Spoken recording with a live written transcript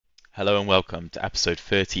Hello and welcome to episode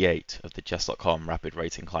 38 of the Chess.com Rapid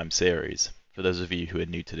Rating Climb series. For those of you who are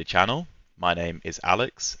new to the channel, my name is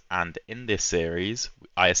Alex, and in this series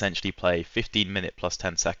I essentially play 15-minute plus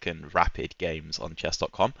 10-second rapid games on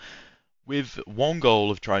Chess.com with one goal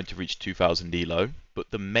of trying to reach 2000 elo, but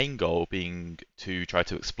the main goal being to try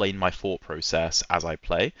to explain my thought process as I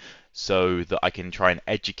play so that I can try and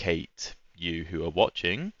educate you who are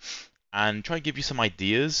watching and try and give you some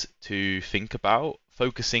ideas to think about,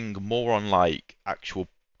 focusing more on like actual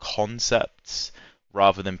concepts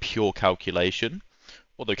rather than pure calculation,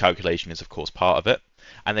 although calculation is of course part of it,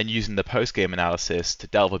 and then using the post-game analysis to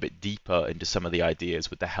delve a bit deeper into some of the ideas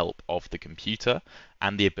with the help of the computer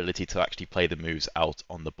and the ability to actually play the moves out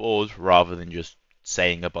on the board rather than just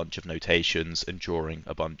saying a bunch of notations and drawing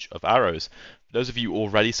a bunch of arrows. For those of you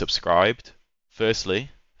already subscribed, firstly,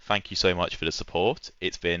 thank you so much for the support.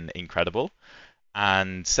 It's been incredible.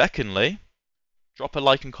 And secondly, drop a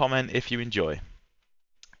like and comment if you enjoy.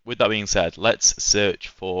 With that being said, let's search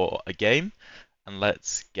for a game and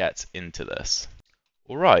let's get into this.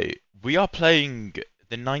 Alright, we are playing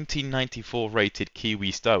the 1994 rated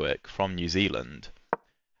Kiwi Stoic from New Zealand.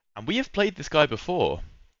 And we have played this guy before.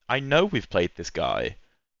 I know we've played this guy.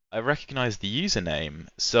 I recognize the username.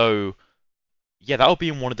 So yeah, that'll be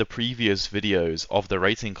in one of the previous videos of the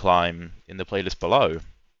rating climb in the playlist below.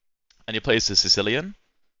 And he plays the Sicilian.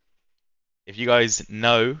 If you guys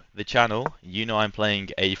know the channel, you know I'm playing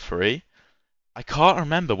A3. I can't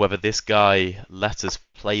remember whether this guy let us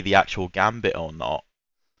play the actual Gambit or not.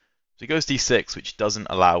 So he goes D6, which doesn't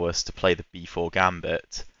allow us to play the B4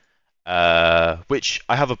 Gambit, which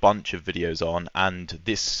I have a bunch of videos on, and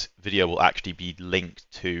this video will actually be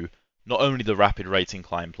linked to not only the Rapid Rating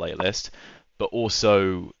Climb playlist, but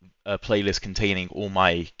also a playlist containing all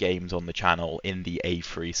my games on the channel in the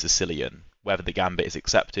A3 Sicilian, whether the Gambit is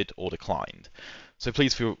accepted or declined. So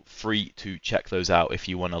please feel free to check those out if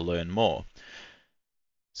you want to learn more.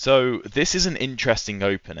 So this is an interesting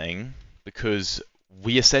opening because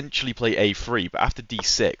we essentially play A3, but after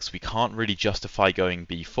D6 we can't really justify going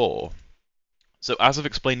B4. So as I've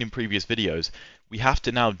explained in previous videos, we have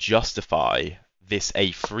to now justify this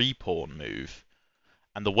A3 pawn move.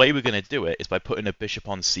 And the way we're going to do it is by putting a bishop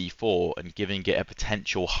on c4 and giving it a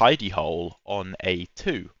potential hidey hole on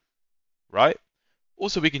a2, right?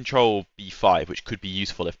 Also, we control b5, which could be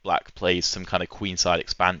useful if black plays some kind of queenside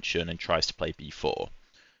expansion and tries to play b4.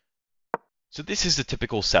 So this is the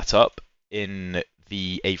typical setup in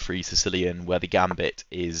the A3 Sicilian where the Gambit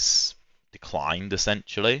is declined,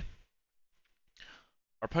 essentially.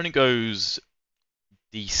 Our opponent goes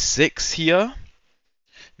d6 here.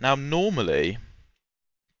 Now, normally,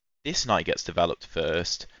 this knight gets developed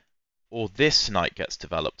first, or this knight gets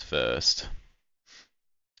developed first.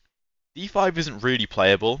 d5 isn't really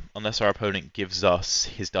playable unless our opponent gives us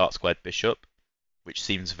his dark squared bishop, which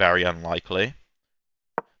seems very unlikely.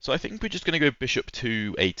 So I think we're just going to go bishop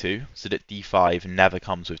to a2, so that d5 never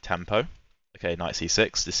comes with tempo. Okay, knight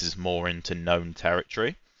c6, this is more into known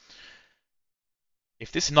territory.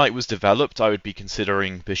 If this knight was developed, I would be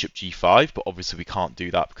considering bishop g5, but obviously we can't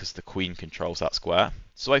do that because the queen controls that square.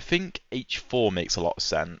 So I think h4 makes a lot of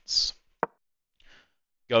sense.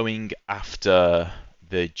 Going after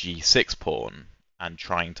the g6 pawn and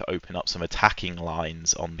trying to open up some attacking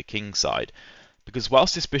lines on the king side. Because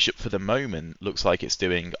whilst this bishop for the moment looks like it's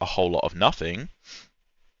doing a whole lot of nothing,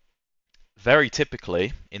 very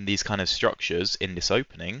typically in these kind of structures in this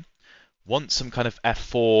opening, once some kind of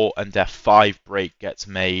f4 and f5 break gets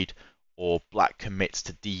made, or black commits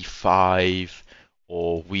to d5,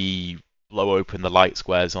 or we blow open the light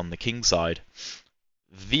squares on the king side,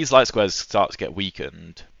 these light squares start to get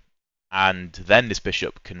weakened, and then this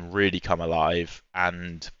bishop can really come alive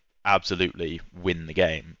and absolutely win the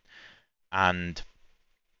game. And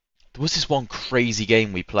there was this one crazy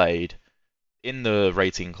game we played in the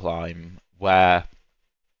rating climb where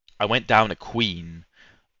I went down a queen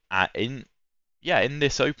in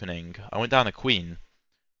this opening. I went down a queen,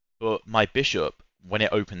 but my bishop, when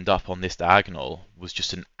it opened up on this diagonal, was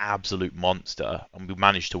just an absolute monster, and we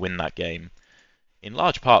managed to win that game, in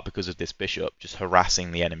large part because of this bishop just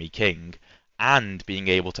harassing the enemy king and being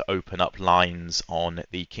able to open up lines on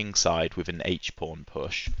the king side with an h-pawn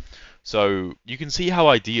push. So you can see how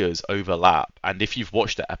ideas overlap, and if you've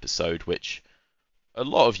watched that episode, which a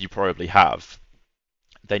lot of you probably have,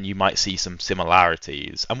 then you might see some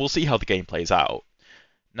similarities, and we'll see how the game plays out.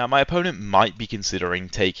 Now, my opponent might be considering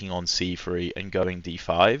taking on c3 and going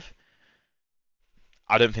d5.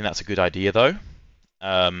 I don't think that's a good idea, though,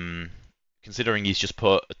 considering he's just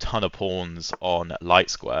put a ton of pawns on light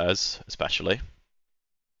squares, especially.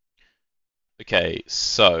 Okay,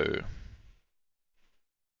 so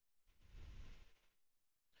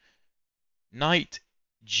knight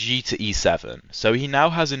g to e7. So he now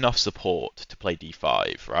has enough support to play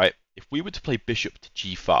d5, right? If we were to play bishop to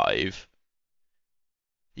g5,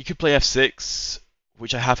 he could play f6,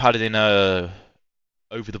 which I have had in a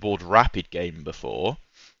over-the-board rapid game before,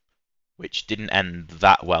 which didn't end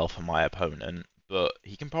that well for my opponent, but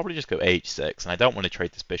he can probably just go h6, and I don't want to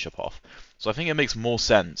trade this bishop off. So I think it makes more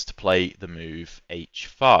sense to play the move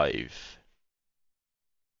h5.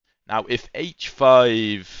 Now, if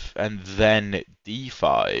h5 and then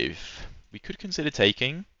d5, we could consider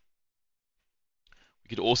taking. We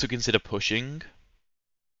could also consider pushing.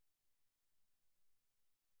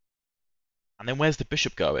 And then where's the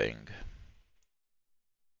bishop going?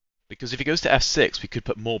 Because if he goes to f6, we could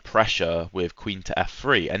put more pressure with queen to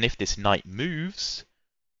f3. And if this knight moves,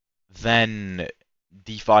 then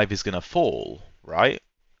d5 is going to fall, right?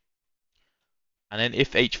 And then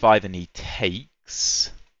if h5 and he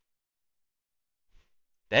takes,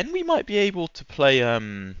 then we might be able to play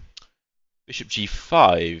bishop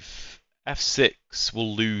g5. f6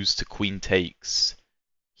 will lose to queen takes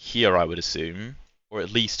here, I would assume, or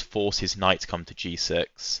at least force his knight to come to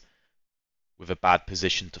g6 with a bad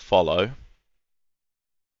position to follow.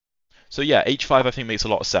 So yeah, h5 I think makes a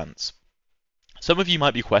lot of sense. Some of you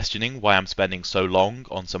might be questioning why I'm spending so long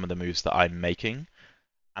on some of the moves that I'm making,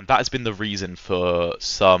 and that has been the reason for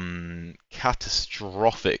some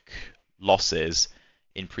catastrophic losses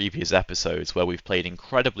in previous episodes where we've played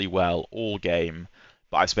incredibly well all game,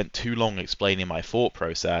 but I spent too long explaining my thought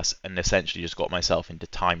process and essentially just got myself into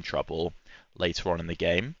time trouble later on in the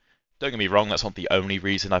game. Don't get me wrong, that's not the only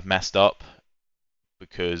reason I've messed up,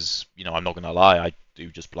 because, you know, I'm not going to lie, I do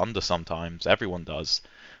just blunder sometimes. Everyone does.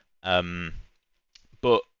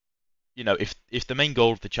 But, you know, if the main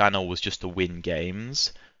goal of the channel was just to win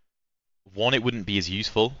games, one, it wouldn't be as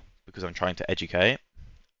useful because I'm trying to educate,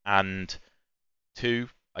 and two,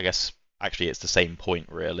 I guess actually it's the same point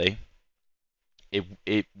really.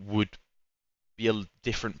 It would be a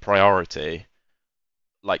different priority.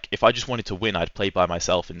 Like, if I just wanted to win, I'd play by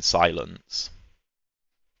myself in silence.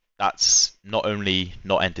 That's not only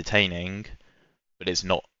not entertaining, but it's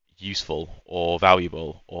not useful or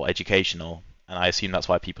valuable or educational, and I assume that's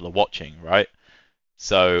why people are watching, right?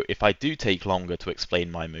 So if I do take longer to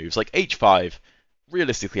explain my moves, like h5,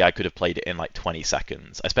 realistically I could have played it in like 20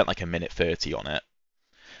 seconds. I spent like a minute 30 on it,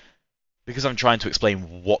 because I'm trying to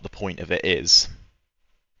explain what the point of it is,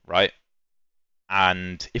 right?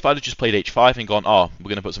 And if I'd have just played h5 and gone, oh, we're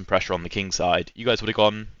going to put some pressure on the king side, you guys would have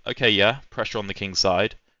gone, okay, yeah, pressure on the king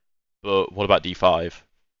side, but what about d5?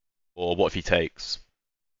 Or what if he takes?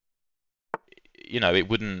 You know, it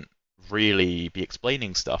wouldn't really be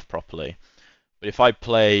explaining stuff properly. But if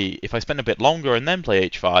I spend a bit longer and then play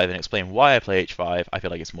h5 and explain why I play h5, I feel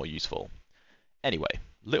like it's more useful. Anyway,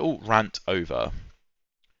 little rant over.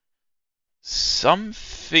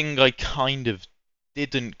 Something I kind of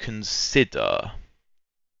didn't consider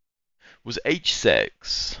was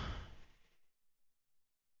h6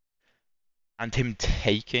 and him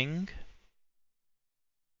taking.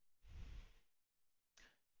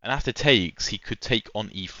 And after takes, he could take on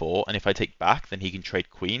e4, and if I take back, then he can trade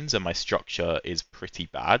queens, and my structure is pretty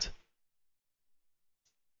bad.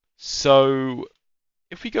 So,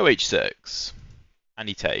 if we go h6, and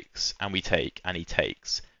he takes, and we take, and he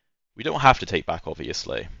takes, we don't have to take back,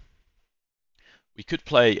 obviously. We could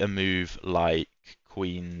play a move like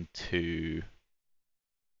queen to...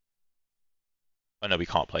 Oh no, we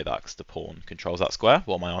can't play that because the pawn controls that square.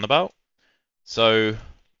 What am I on about? So,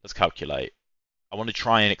 let's calculate. I want to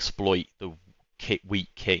try and exploit the weak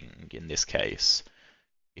king in this case,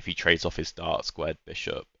 if he trades off his dark squared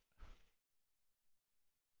bishop.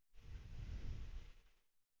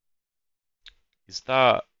 Is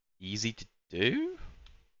that easy to do?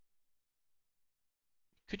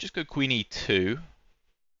 Could just go queen e2.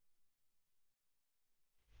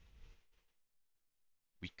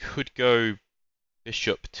 We could go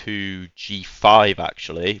bishop to g5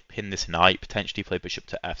 actually, pin this knight, potentially play bishop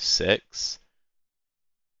to f6.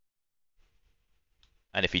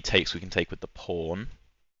 And if he takes, we can take with the pawn.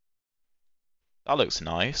 That looks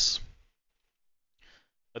nice.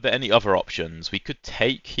 Are there any other options? We could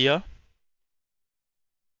take here.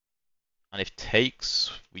 And if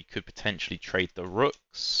takes, we could potentially trade the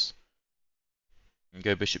rooks and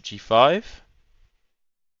go bishop g5.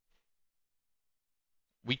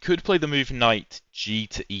 We could play the move knight g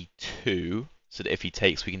to e2, so that if he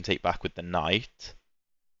takes, we can take back with the knight.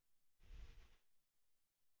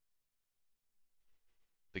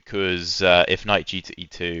 Because if knight g to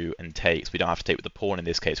e2 and takes, we don't have to take with the pawn in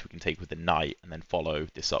this case, we can take with the knight and then follow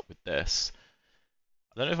this up with this.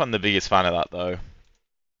 I don't know if I'm the biggest fan of that though.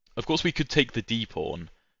 Of course we could take the d pawn,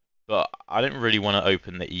 But I don't really want to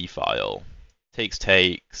open the E file.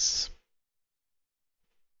 Takes.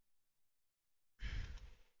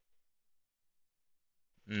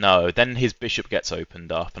 No, then his bishop gets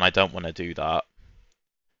opened up, and I don't want to do that.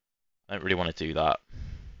 I don't really want to do that.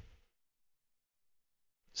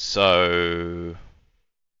 So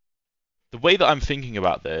the way that I'm thinking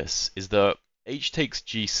about this is that h takes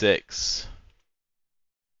g6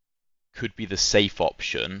 could be the safe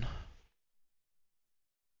option,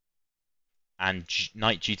 and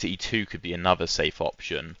knight g to e2 could be another safe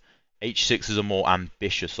option. h6 is a more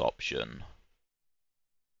ambitious option.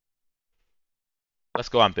 Let's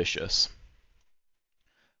go ambitious.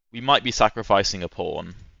 We might be sacrificing a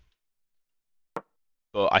pawn,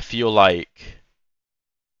 but I feel like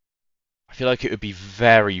it would be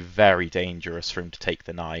very, very dangerous for him to take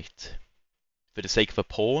the knight for the sake of a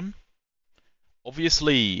pawn.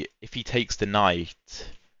 Obviously, if he takes the knight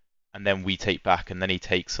and then we take back and then he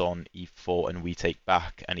takes on e4 and we take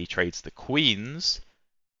back and he trades the queens,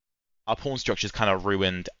 our pawn structure is kind of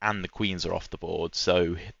ruined and the queens are off the board,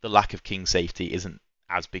 so the lack of king safety isn't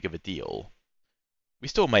as big of a deal. We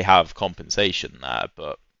still may have compensation there,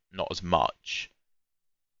 but not as much.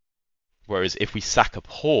 Whereas if we sack a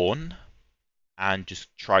pawn and just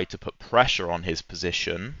try to put pressure on his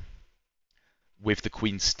position with the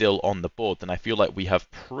queen still on the board, then I feel like we have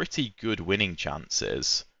pretty good winning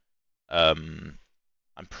chances. I'm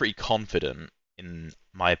pretty confident in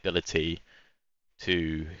my ability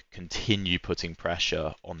to continue putting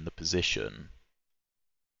pressure on the position.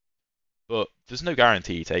 But there's no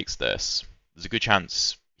guarantee he takes this. There's a good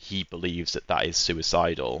chance he believes that that is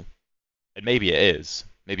suicidal. And maybe it is.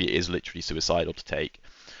 Maybe it is literally suicidal to take.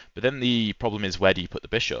 But then the problem is, where do you put the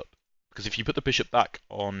bishop? Because if you put the bishop back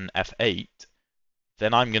on f8,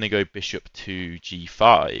 then I'm going to go bishop to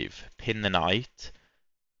g5, pin the knight,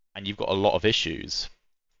 and you've got a lot of issues.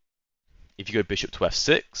 If you go bishop to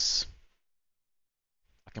f6,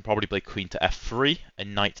 I can probably play queen to f3,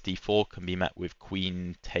 and knight d4 can be met with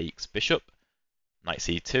queen takes bishop, knight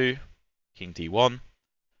c2, king d1,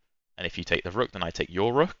 and if you take the rook, then I take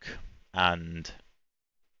your rook, and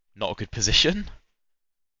not a good position.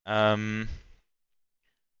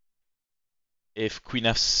 If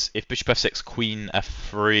bishop f6, queen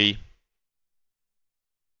f3,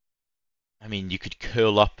 I mean, you could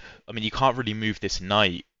curl up. I mean, you can't really move this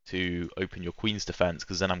knight to open your queen's defense,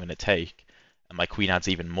 because then I'm going to take, and my queen adds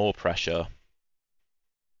even more pressure.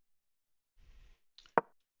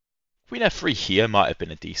 Queen f3 here might have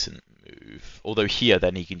been a decent move, although here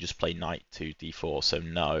then he can just play knight to d4, so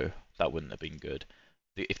no, that wouldn't have been good.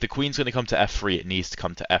 If the queen's going to come to f3, it needs to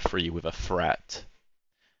come to f3 with a threat.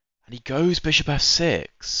 And he goes bishop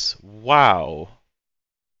f6. Wow.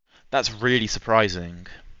 That's really surprising,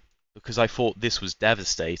 because I thought this was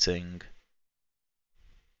devastating.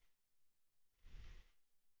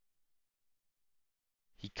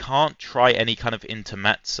 He can't try any kind of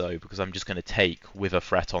intermezzo, because I'm just going to take with a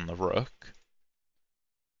threat on the rook.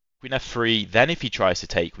 Queen f3, then if he tries to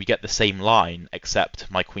take, we get the same line,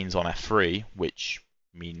 except my queen's on f3, which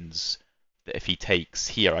means that if he takes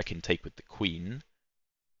here, I can take with the queen,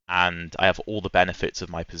 and I have all the benefits of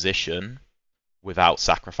my position without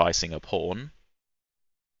sacrificing a pawn.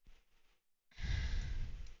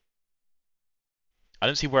 I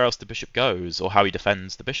don't see where else the bishop goes, or how he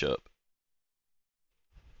defends the bishop.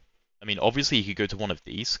 I mean, obviously he could go to one of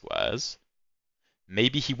these squares.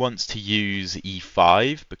 Maybe he wants to use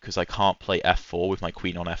e5 because I can't play f4 with my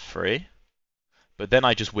queen on f3. But then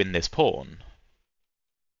I just win this pawn.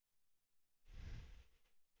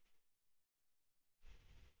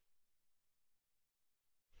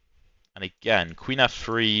 And again, queen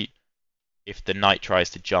f3, if the knight tries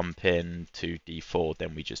to jump in to d4,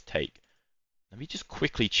 then we just take. Let me just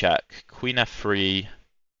quickly check. Queen f3,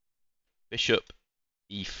 bishop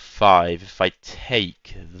e5. If I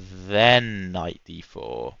take, then knight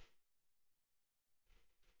d4.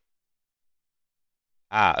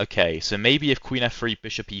 Ah, okay. So maybe if queen f3,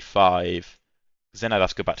 bishop e5, because then I'd have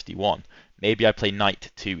to go back to d1. Maybe I play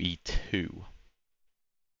knight to e2.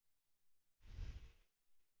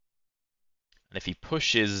 And if he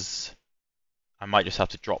pushes, I might just have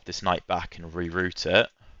to drop this knight back and reroute it.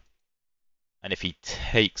 And if he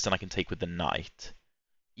takes, then I can take with the knight.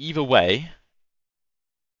 Either way,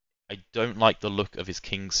 I don't like the look of his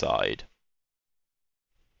king side.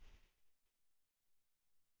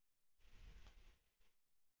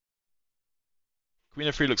 Queen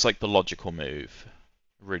f3 looks like the logical move.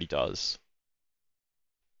 It really does.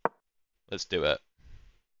 Let's do it.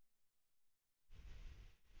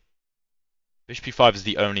 Bishop e5 is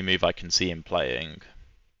the only move I can see him playing.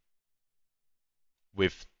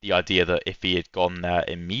 with the idea that if he had gone there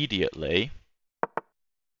immediately,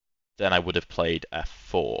 then I would have played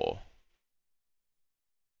f4.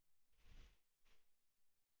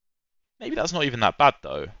 Maybe that's not even that bad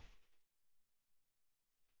though.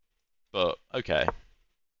 But okay.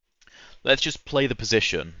 Let's just play the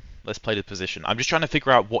position. Let's play the position. I'm just trying to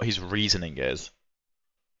figure out what his reasoning is.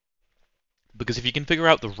 Because if you can figure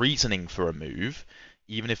out the reasoning for a move,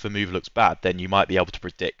 even if a move looks bad, then you might be able to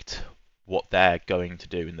predict what they're going to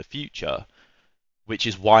do in the future. Which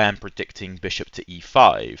is why I'm predicting bishop to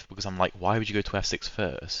e5, because I'm like, why would you go to f6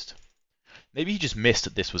 first? Maybe he just missed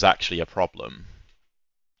that this was actually a problem,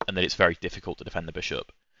 and that it's very difficult to defend the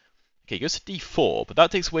bishop. Okay, he goes to d4, but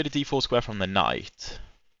that takes away the d4 square from the knight.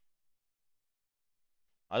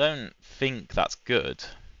 I don't think that's good.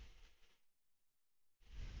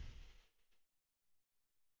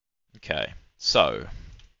 Okay, so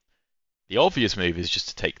the obvious move is just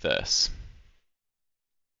to take this.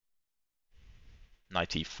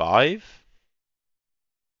 Knight e5.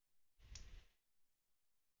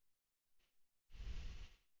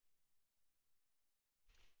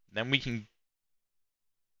 Then we can...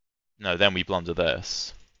 No, then we blunder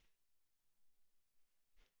this.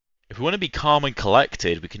 If we want to be calm and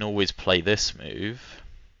collected, we can always play this move.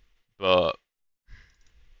 But...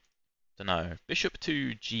 don't know. Bishop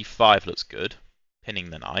to g5 looks good. Pinning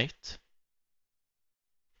the knight.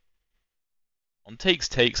 On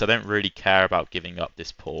takes, I don't really care about giving up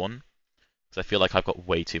this pawn. Because I feel like I've got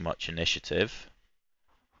way too much initiative.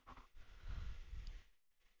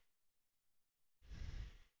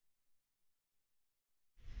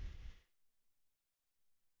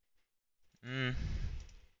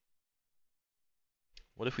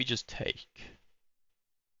 What if we just take?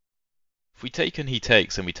 If we take and he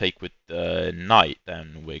takes, and we take with the knight,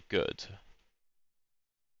 then we're good.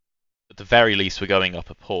 At the very least, we're going up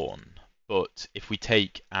a pawn. But if we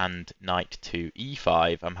take and knight to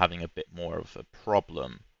e5, I'm having a bit more of a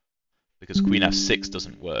problem. Because queen f6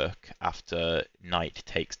 doesn't work after knight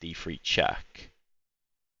takes d3 check.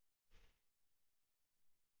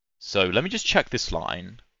 So let me just check this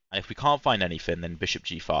line. And if we can't find anything, then bishop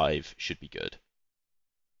g5 should be good.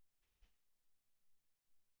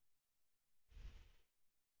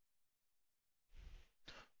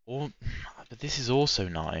 Or, but this is also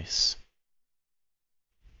nice.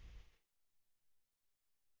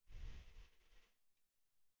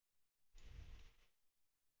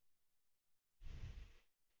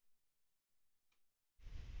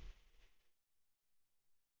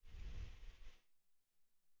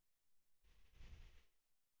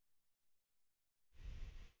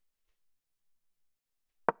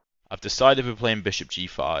 I've decided we're playing bishop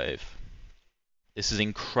g5. This is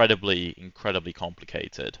incredibly, incredibly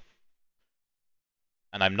complicated.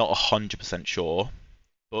 And I'm not 100% sure,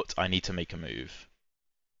 but I need to make a move.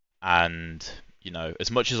 And, you know,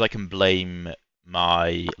 as much as I can blame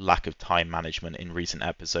my lack of time management in recent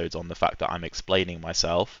episodes on the fact that I'm explaining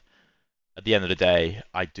myself, at the end of the day,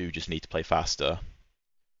 I do just need to play faster.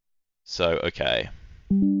 So, okay.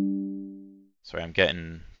 Sorry, I'm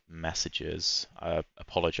getting messages. I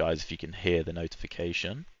apologize if you can hear the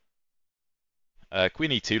notification.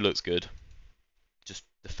 Queen e2 looks good. Just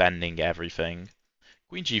defending everything.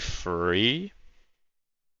 Queen g3.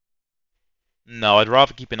 No, I'd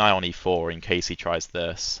rather keep an eye on e4 in case he tries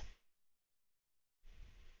this.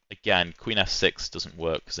 Again, queen f6 doesn't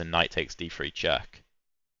work because the knight takes d3 check.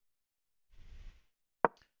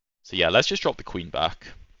 So yeah, let's just drop the queen back.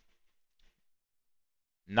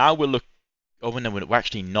 Now we'll look... Oh, no, we're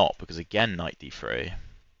actually not, because again, knight d3.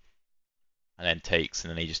 And then takes,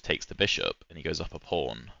 and then he just takes the bishop, and he goes up a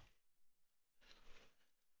pawn.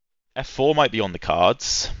 f4 might be on the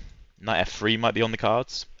cards. Knight f3 might be on the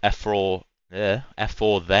cards. f4,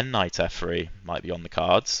 f4 then knight f3 might be on the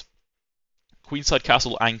cards. Queenside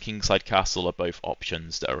castle and kingside castle are both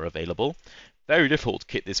options that are available. Very difficult to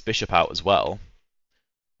kick this bishop out as well.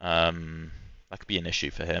 That could be an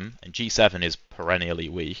issue for him. And g7 is perennially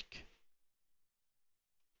weak.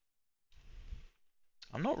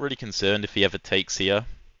 I'm not really concerned if he ever takes here.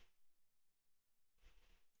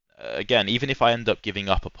 Again, even if I end up giving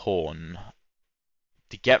up a pawn,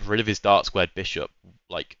 to get rid of his dark squared bishop,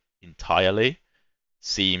 like, entirely,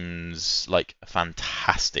 seems like a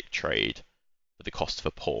fantastic trade for the cost of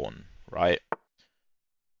a pawn, right?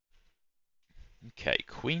 Okay,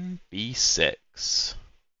 queen b6.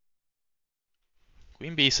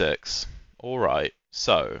 Queen b6. Alright,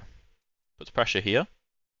 so, puts pressure here.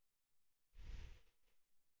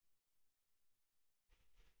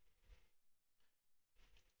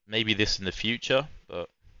 Maybe this in the future, but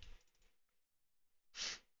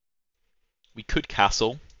we could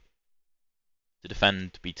castle. to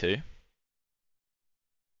defend b2.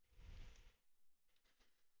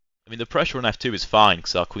 I mean, the pressure on f2 is fine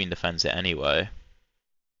because our queen defends it anyway.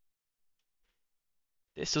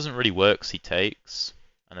 This doesn't really work because he takes,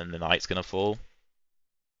 and then the knight's going to fall.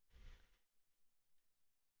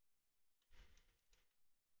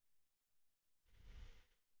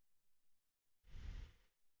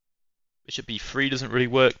 Bishop b3 doesn't really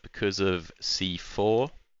work because of c4. And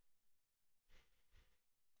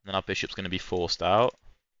then our bishop's going to be forced out.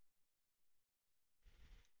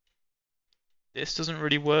 This doesn't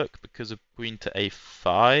really work because of queen to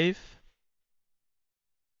a5.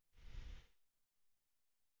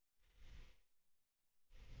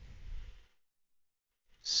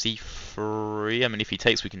 c3, I mean, if he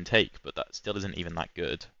takes, we can take, but that still isn't even that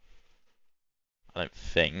good. I don't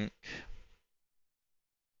think.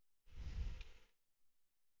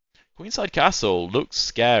 Queenside castle looks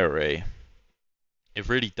scary. It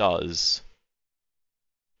really does.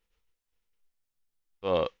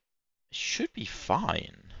 But it should be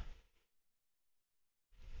fine.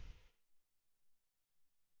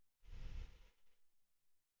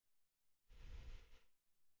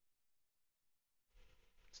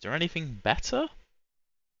 Is there anything better?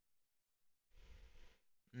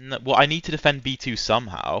 No, well, I need to defend b2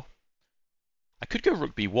 somehow. I could go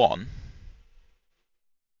rook b1.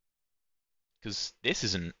 Because this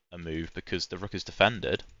isn't a move because the rook is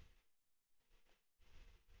defended.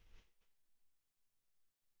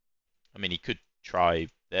 I mean, he could try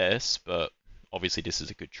this, but obviously this is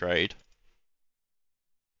a good trade.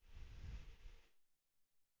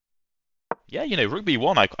 Yeah, you know, rook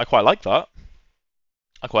b1, I quite like that.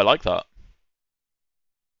 I quite like that.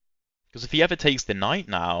 Because if he ever takes the knight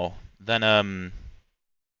now, then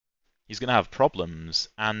he's going to have problems.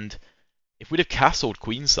 And if we'd have castled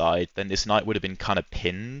queenside, then this knight would have been kind of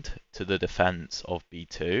pinned to the defense of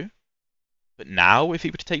b2. But now, if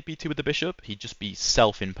he were to take b2 with the bishop, he'd just be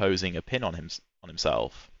self-imposing a pin on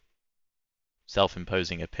himself.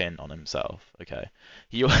 Self-imposing a pin on himself. Okay.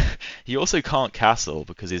 He also can't castle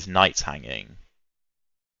because his knight's hanging.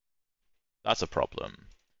 That's a problem.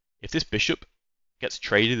 If this bishop gets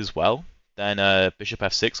traded as well, then bishop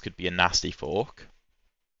f6 could be a nasty fork.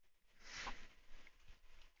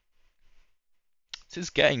 This is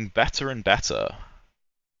getting better and better.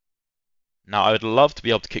 Now, I would love to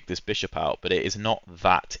be able to kick this bishop out, but it is not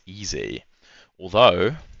that easy.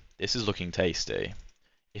 Although, this is looking tasty.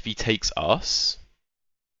 If he takes us,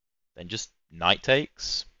 then just knight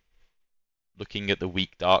takes. Looking at the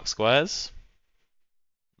weak dark squares,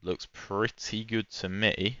 looks pretty good to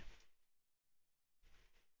me.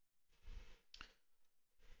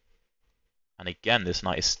 And again, this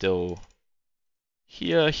knight is still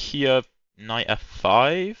here, knight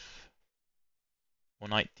f5, or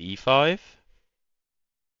knight d5.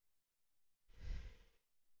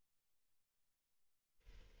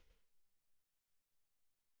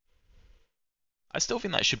 I still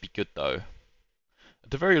think that should be good though. At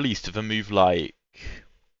the very least, if a move like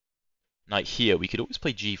knight here, we could always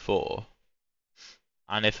play g4.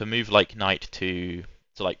 And if a move like knight to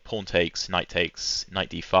like pawn takes, knight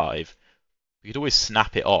d5, we could always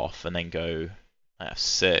snap it off and then go knight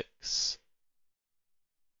f6.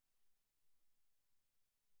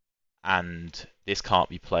 And this can't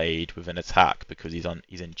be played with an attack because he's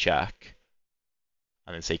in check.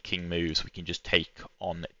 And then say king moves, we can just take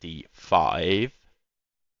on d5.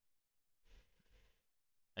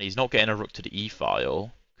 And he's not getting a rook to the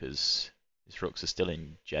e-file because his rooks are still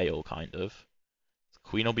in jail, kind of. The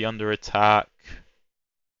queen will be under attack.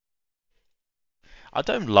 I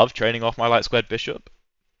don't love trading off my light squared bishop,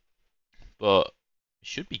 but it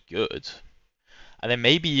should be good. And then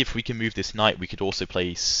maybe if we can move this knight, we could also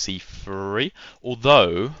play c3.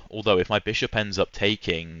 Although if my bishop ends up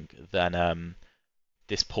taking, then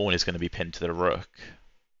this pawn is going to be pinned to the rook.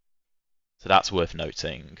 So that's worth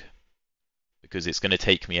noting, because it's going to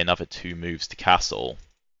take me another 2 moves to castle,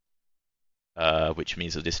 which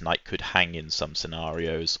means that this knight could hang in some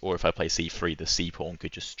scenarios, or if I play c3, the c pawn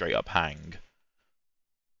could just straight up hang.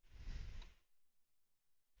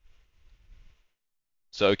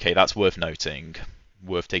 So okay, that's worth noting,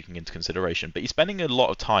 worth taking into consideration. But he's spending a lot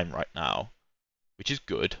of time right now, which is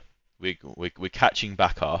good. We're catching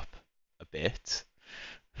back up a bit.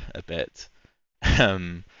 Yeah,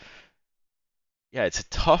 it's a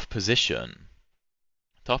tough position.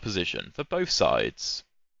 Tough position for both sides.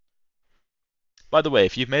 By the way,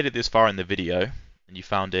 if you've made it this far in the video and you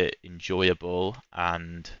found it enjoyable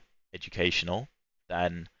and educational,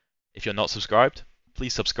 then if you're not subscribed,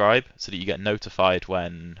 please subscribe so that you get notified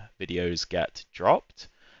when videos get dropped,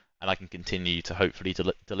 and I can continue to hopefully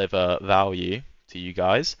deliver value to you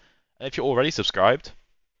guys. If you're already subscribed,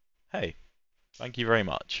 hey, thank you very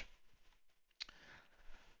much.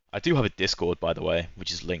 I do have a Discord, by the way,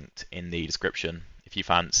 which is linked in the description. If you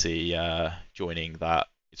fancy joining that,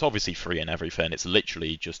 it's obviously free and everything. It's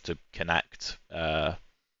literally just to connect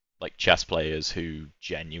like chess players who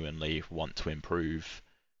genuinely want to improve.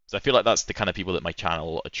 So I feel like that's the kind of people that my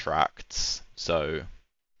channel attracts. So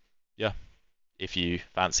yeah, if you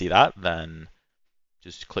fancy that, then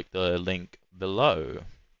just click the link below.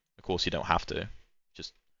 Of course, you don't have to.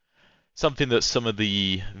 Just something that some of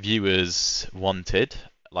the viewers wanted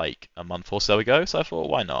like a month or so ago, so I thought,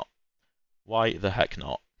 why not? Why the heck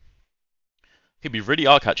not? Okay, we really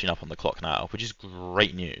are catching up on the clock now, which is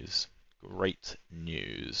great news. Great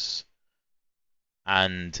news.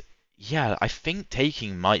 And yeah, I think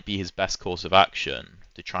taking might be his best course of action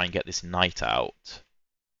to try and get this knight out.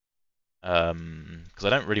 Because I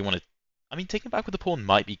don't really want to... I mean, taking back with the pawn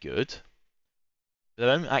might be good, but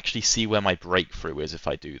I don't actually see where my breakthrough is if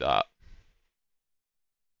I do that.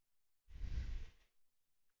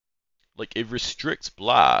 Like, it restricts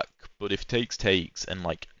black, but if takes and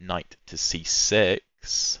like knight to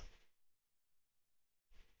c6,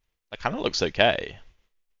 that kind of looks okay.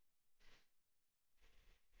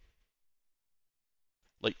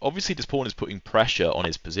 Like, obviously this pawn is putting pressure on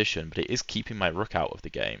his position, but it is keeping my rook out of the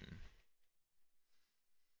game.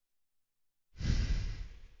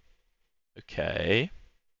 Okay.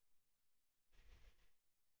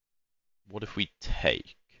 What if we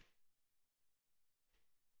take?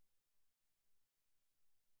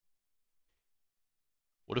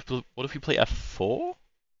 What if we play f4?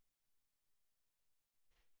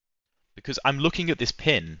 Because I'm looking at this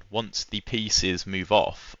pin once the pieces move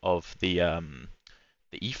off of the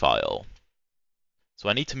e-file. So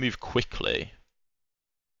I need to move quickly.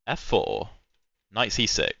 f4, knight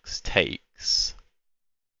c6, takes.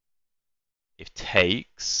 If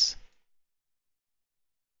takes,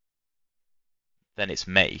 then it's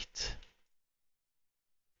mate.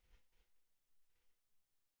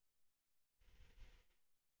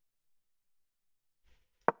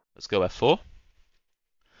 Let's go f4.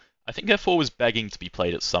 I think f4 was begging to be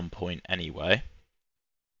played at some point anyway.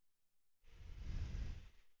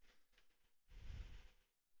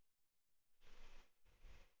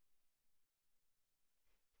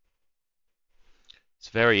 It's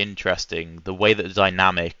very interesting the way that the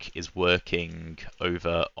dynamic is working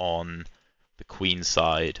over on the queen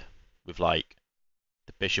side with like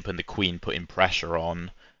the bishop and the queen putting pressure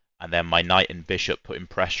on, and then my knight and bishop putting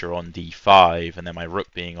pressure on d5, and then my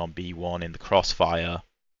rook being on b1 in the crossfire.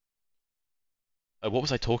 Oh, what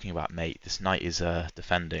was I talking about, mate? This knight is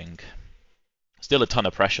defending. Still a ton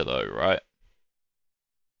of pressure though, right?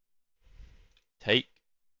 Take.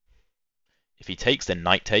 If he takes, then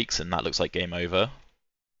knight takes, and that looks like game over.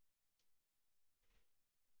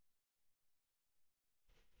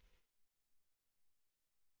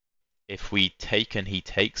 If we take and he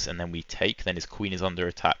takes, and then we take, then his queen is under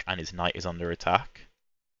attack and his knight is under attack.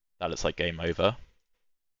 That looks like game over.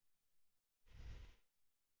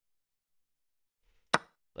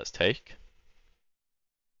 Let's take.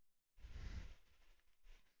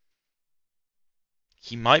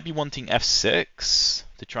 He might be wanting f6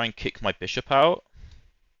 to try and kick my bishop out.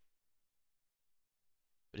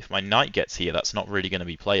 But if my knight gets here, that's not really going to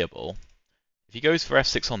be playable. If he goes for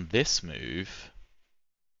f6 on this move,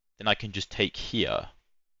 then I can just take here.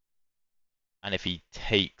 And if he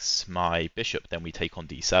takes my bishop, then we take on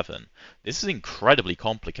d7. This is incredibly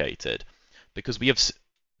complicated, because we have...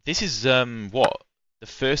 This is, what? The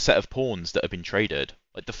first set of pawns that have been traded.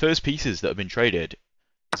 Like, the first pieces that have been traded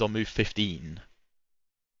is on move 15.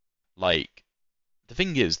 Like, the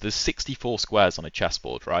thing is, there's 64 squares on a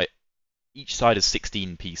chessboard, right? Each side has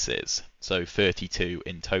 16 pieces, so 32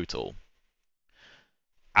 in total.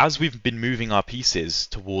 As we've been moving our pieces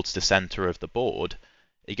towards the center of the board,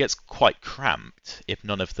 it gets quite cramped if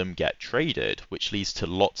none of them get traded, which leads to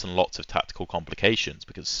lots and lots of tactical complications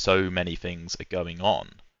because so many things are going on.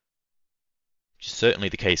 Which is certainly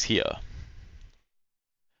the case here.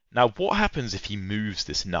 Now, what happens if he moves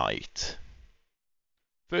this knight?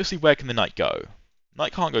 Firstly, where can the knight go?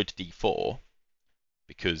 Knight can't go to d4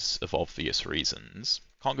 because of obvious reasons.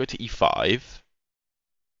 Can't go to e5.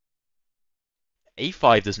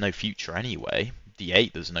 a5 there's no future anyway.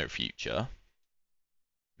 d8 there's no future.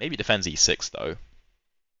 Maybe defends e6 though.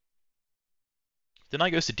 If the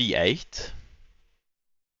knight goes to d8,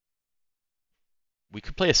 we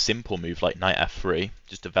could play a simple move like knight f3,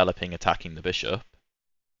 just developing, attacking the bishop.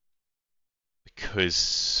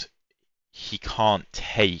 Because he can't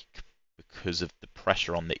take because of the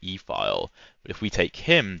pressure on the e-file. But if we take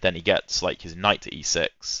him, then he gets like his knight to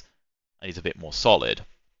e6, and he's a bit more solid.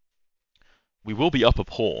 We will be up a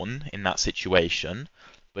pawn in that situation,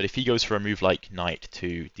 but if he goes for a move like knight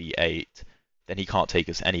to d8, then he can't take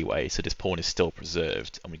us anyway, so this pawn is still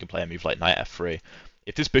preserved, and we can play a move like knight f3.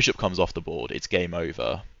 If this bishop comes off the board, it's game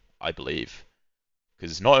over, I believe.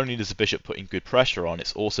 Because not only does the bishop put in good pressure on,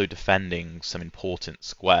 it's also defending some important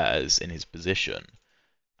squares in his position.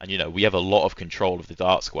 And you know, we have a lot of control of the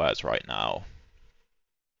dark squares right now,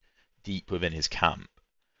 deep within his camp.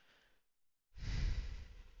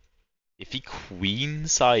 If he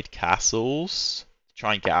queenside castles to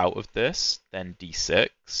try and get out of this, then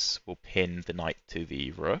d6 will pin the knight to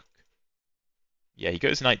the rook. Yeah, he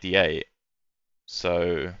goes knight d8.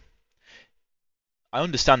 So I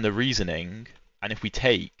understand the reasoning, and if we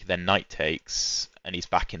take, then knight takes, and he's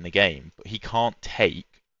back in the game. But he can't take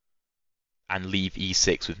and leave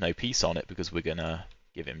e6 with no piece on it because we're gonna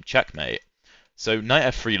give him checkmate. So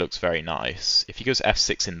knight f3 looks very nice. If he goes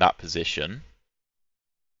f6 in that position,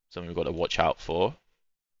 something we've got to watch out for.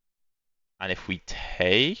 And if we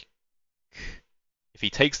take, if he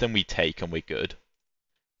takes, then we take and we're good.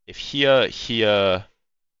 If here,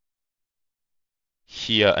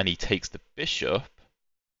 and he takes the bishop,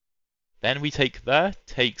 then we take there,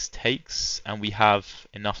 takes, and we have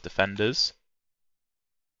enough defenders.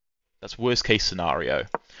 That's worst case scenario.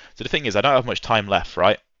 So the thing is, I don't have much time left,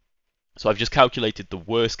 right? So I've just calculated the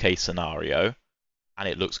worst case scenario, and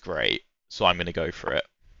it looks great. So I'm going to go for it.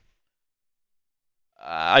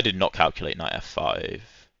 I did not calculate knight f5.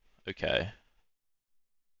 Okay.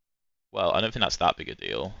 Well, I don't think that's that big a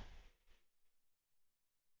deal.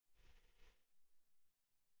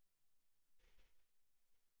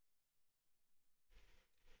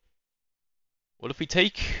 Well, if we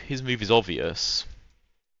take his move is obvious,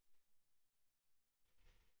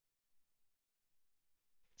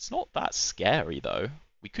 it's not that scary though.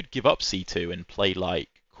 We could give up c2 and play like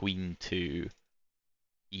queen to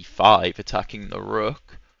e5, attacking the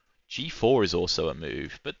rook. g4 is also a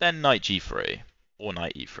move, but then knight g3 or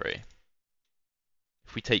knight e3.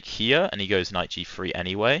 If we take here and he goes knight g3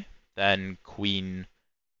 anyway, then queen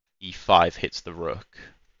e5 hits the rook.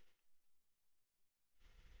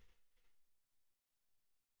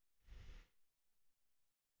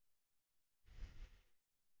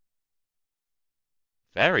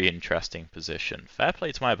 Very interesting position. Fair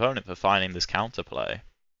play to my opponent for finding this counterplay.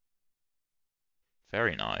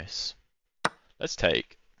 Very nice. Let's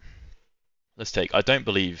take. Let's take. I don't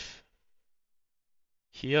believe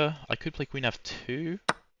here. I could play queen f2.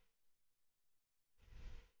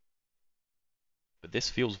 But this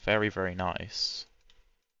feels very, very nice.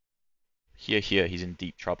 Here, he's in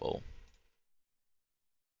deep trouble.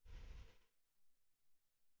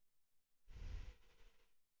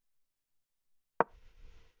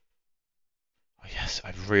 Oh yes,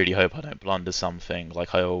 I really hope I don't blunder something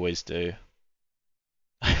like I always do.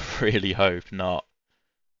 I really hope not.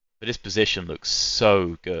 But this position looks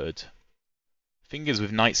so good. Fingers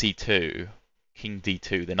with knight c2, king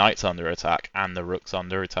d2, the knight's under attack and the rook's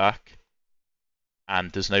under attack.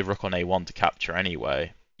 And there's no rook on a1 to capture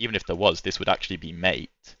anyway. Even if there was, this would actually be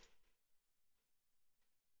mate.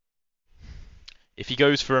 If he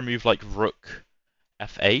goes for a move like rook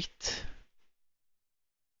f8,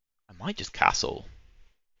 I might just castle.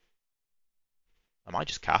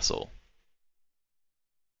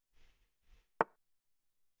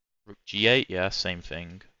 Rook g8, yeah, same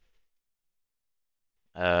thing.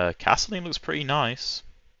 Castling looks pretty nice.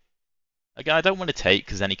 Again, I don't want to take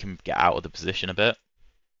because then he can get out of the position a bit.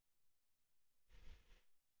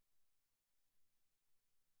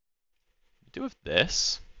 Do with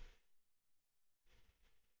this.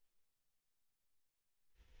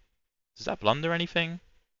 Does that blunder anything?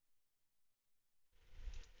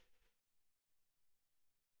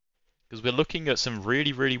 Because we're looking at some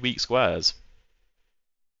really, really weak squares.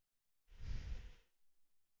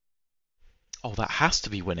 Oh, that has to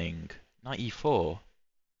be winning. Knight e4.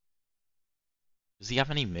 Does he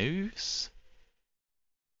have any moves?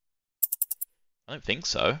 I don't think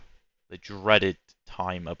so. The dreaded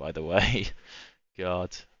timer, by the way.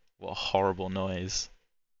 God, what a horrible noise.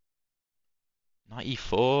 Knight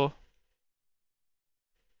e4.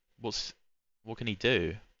 What can he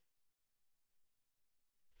do?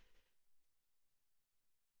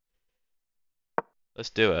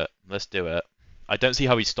 Let's do it. Let's do it. I don't see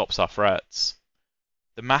how he stops our threats.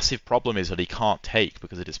 The massive problem is that he can't take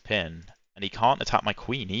because of his pin. And he can't attack my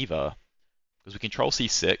queen either. Because we control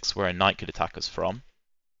c6, where a knight could attack us from.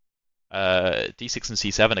 d6 and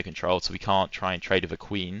c7 are controlled, so we can't try and trade with a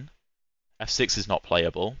queen. f6 is not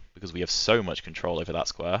playable, because we have so much control over that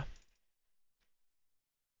square.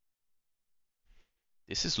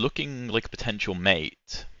 This is looking like a potential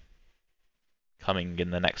mate. coming in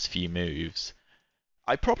the next few moves.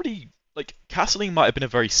 I probably, like, castling might have been a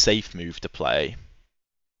very safe move to play,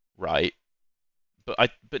 right?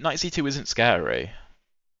 But knight c2 isn't scary.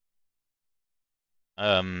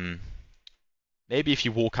 Maybe if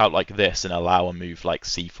you walk out like this and allow a move like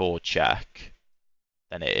c4 check,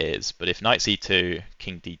 then it is. But if knight c2,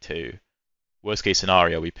 king d2, worst case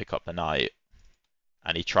scenario, we pick up the knight,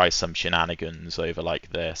 and he tries some shenanigans over like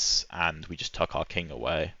this, and we just tuck our king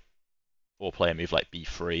away. Or play a move like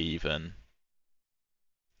b3 even.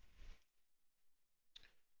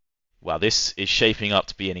 Wow, this is shaping up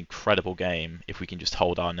to be an incredible game if we can just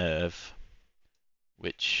hold our nerve.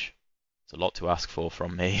 Which is a lot to ask for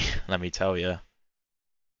from me, let me tell you.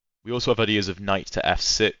 We also have ideas of knight to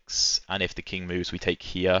f6, and if the king moves, we take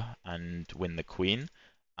here and win the queen.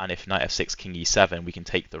 And if knight f6, king e7, we can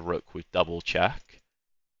take the rook with double check.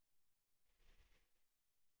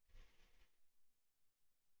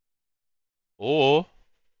 Or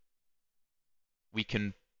we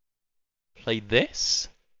can play this.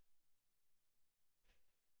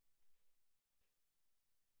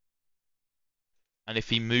 And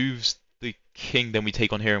if he moves the king, then we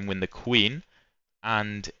take on here and win the queen.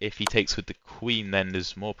 And if he takes with the queen, then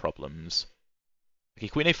there's more problems. Okay,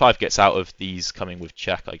 queen a5 gets out of these coming with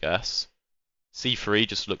check, I guess. c3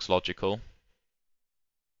 just looks logical.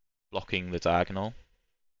 Blocking the diagonal.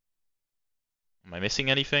 Am I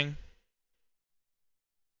missing anything?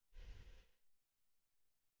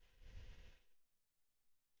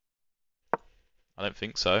 I don't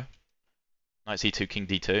think so. Knight c2, king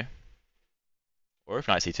d2. Or if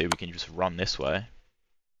knight c2, we can just run this way.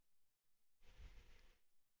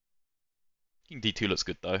 King d2 looks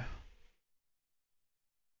good though.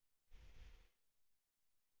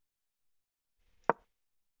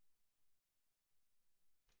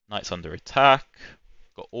 Knight's under attack.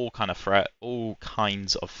 Got all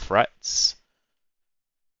kinds of threats.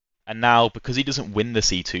 And now, because he doesn't win the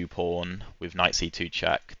c2 pawn with knight c2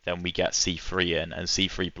 check, then we get c3 in, and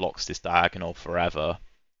c3 blocks this diagonal forever,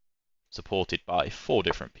 supported by 4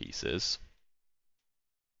 different pieces.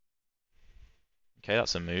 Okay,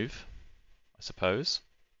 that's a move, I suppose.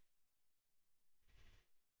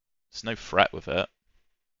 There's no threat with it.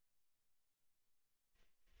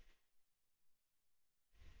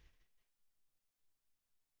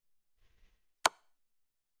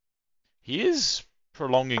 He is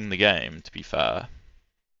prolonging the game, to be fair.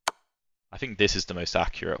 I think this is the most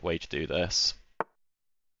accurate way to do this.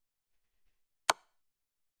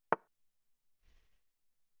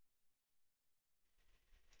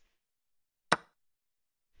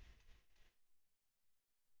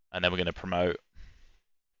 And then we're going to promote.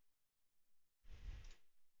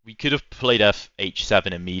 We could have played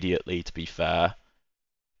h7 immediately, to be fair.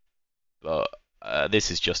 But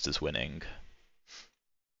this is just as winning.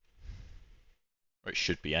 Or it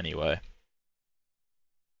should be anyway.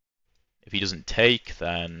 If he doesn't take,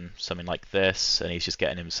 then something like this, and he's just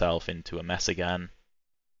getting himself into a mess again.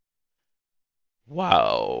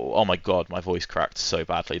 Wow. Oh my god, my voice cracked so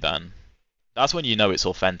badly then. That's when you know it's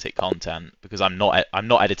authentic content, because I'm not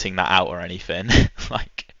editing that out or anything.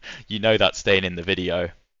 Like, you know that's staying in the video.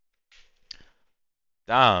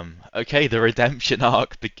 Damn. Okay, the redemption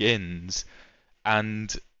arc begins.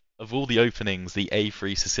 And of all the openings, the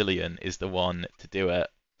A3 Sicilian is the one to do it.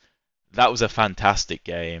 That was a fantastic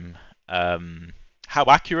game. How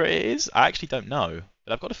accurate it is, I actually don't know,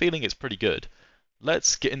 but I've got a feeling it's pretty good.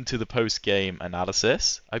 Let's get into the post-game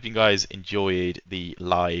analysis. I hope you guys enjoyed the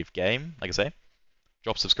live game. Like I say,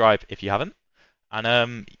 drop subscribe if you haven't,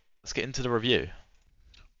 and let's get into the review.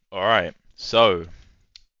 All right, so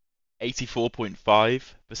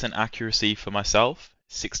 84.5% accuracy for myself,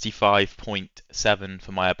 65.7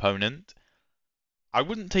 for my opponent. I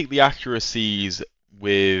wouldn't take the accuracies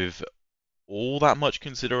with all that much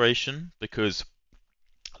consideration because,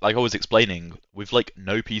 like I was explaining, with like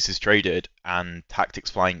no pieces traded and tactics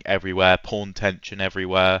flying everywhere, pawn tension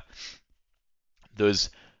everywhere, there's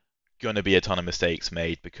gonna be a ton of mistakes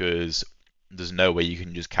made because there's no way you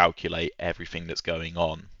can just calculate everything that's going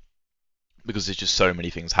on because there's just so many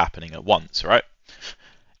things happening at once, right?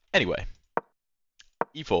 Anyway,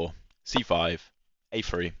 e4, c5,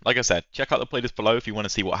 a3. Like I said, check out the playlist below if you want to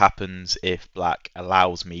see what happens if black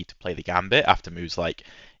allows me to play the gambit after moves like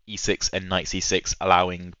e6 and knight c6,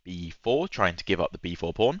 allowing b4, trying to give up the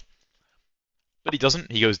b4 pawn. But he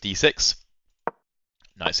doesn't. He goes d6,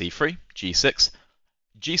 knight c3, g6.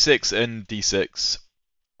 g6 and d6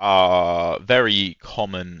 are very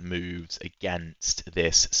common moves against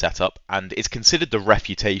this setup, and it's considered the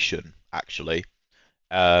refutation, actually.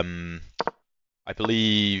 I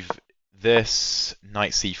believe this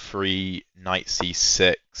knight c3, knight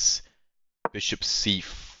c6 bishop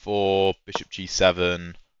c4, bishop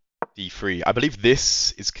g7, d3. I believe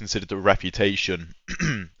this is considered the reputation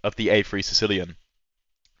of the a3 Sicilian.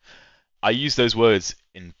 I use those words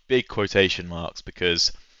in big quotation marks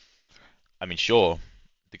because, I mean, sure,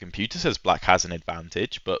 the computer says black has an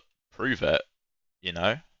advantage, but prove it, you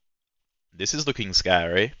know? This is looking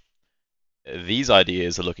scary. These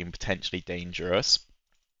ideas are looking potentially dangerous.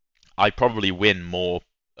 I probably win more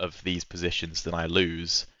of these positions than I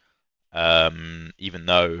lose, even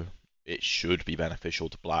though it should be beneficial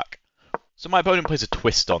to black. So my opponent plays a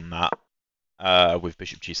twist on that with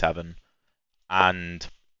bishop g7 and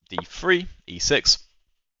d3, e6.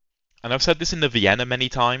 And I've said this in the Vienna many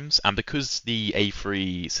times, and because the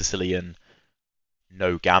a3 Sicilian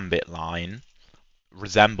no gambit line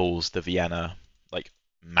resembles the Vienna like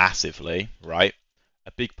massively, right?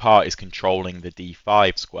 A big part is controlling the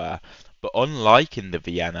d5 square, but unlike in the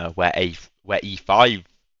Vienna where e5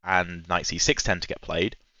 and knight c6 tend to get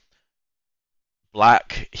played,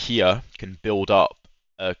 black here can build up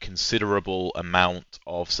a considerable amount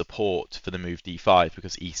of support for the move d5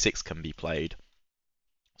 because e6 can be played.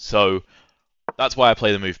 So that's why I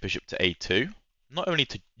play the move bishop to a2. Not only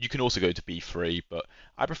to, you can also go to b3, but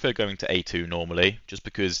I prefer going to a2 normally, just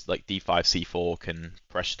because like d5, c4 can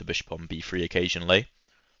pressure the bishop on b3 occasionally.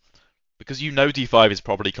 Because you know d5 is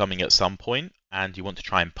probably coming at some point, and you want to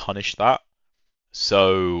try and punish that.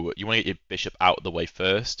 So you want to get your bishop out of the way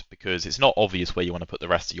first, because it's not obvious where you want to put the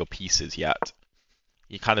rest of your pieces yet.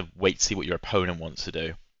 You kind of wait to see what your opponent wants to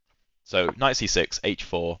do. So knight c6,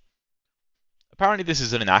 h4. Apparently this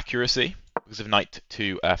is an inaccuracy because of knight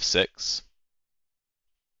to f6.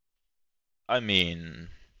 I mean,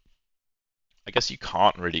 I guess you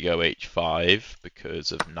can't really go h5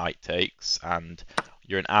 because of knight takes, and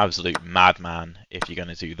you're an absolute madman if you're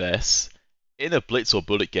going to do this. In a blitz or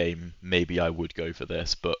bullet game, maybe I would go for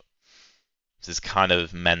this, but this is kind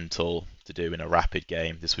of mental to do in a rapid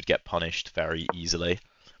game. This would get punished very easily.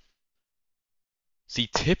 See,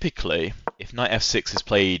 typically, if knight f6 is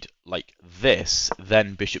played like this,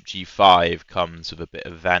 then bishop g5 comes with a bit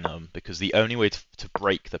of venom, because the only way to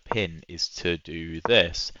break the pin is to do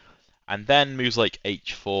this. And then moves like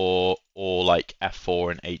h4 or like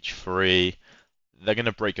f4 and h3, they're going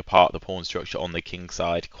to break apart the pawn structure on the king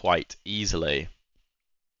side quite easily.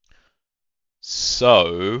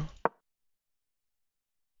 So,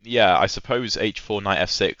 yeah, I suppose h4, knight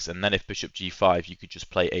f6, and then if bishop g5, you could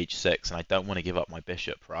just play h6, and I don't want to give up my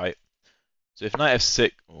bishop, right? So if knight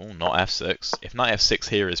f6, oh, not f6, if knight f6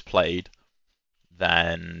 here is played,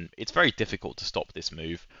 then it's very difficult to stop this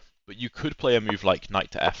move. But you could play a move like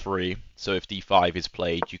knight to f3, so if d5 is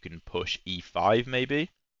played, you can push e5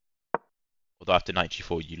 maybe. Although after knight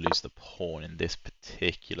g4, you lose the pawn in this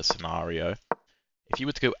particular scenario. If you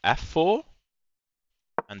were to go f4,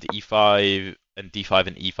 and e5, and d5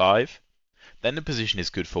 and e5, then the position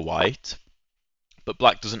is good for white. But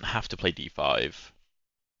black doesn't have to play d5.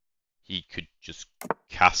 He could just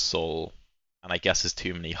castle, and I guess there's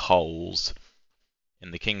too many holes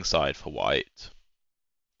in the king side for white.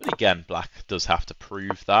 But again, black does have to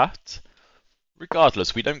prove that.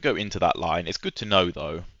 Regardless, we don't go into that line. It's good to know,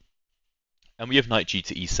 though. And we have knight g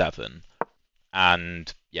to e7.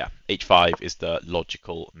 And, yeah, h5 is the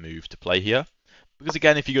logical move to play here. Because,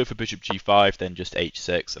 again, if you go for bishop g5, then just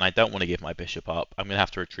h6. And I don't want to give my bishop up. I'm going to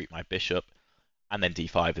have to retreat my bishop. And then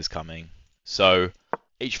d5 is coming. So,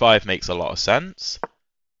 h5 makes a lot of sense.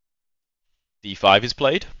 d5 is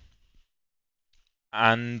played.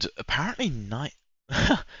 And apparently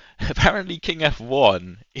apparently king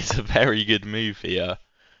f1 is a very good move here.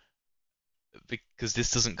 Because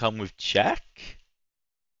this doesn't come with check.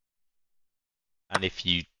 And if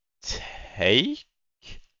you take,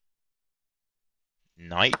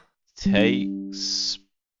 knight takes,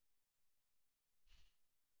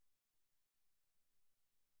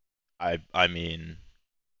 I mean,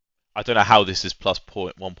 I don't know how this is plus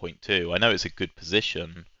 1.2. I know it's a good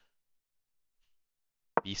position.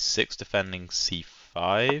 b6 defending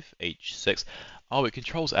c5, h6. Oh, it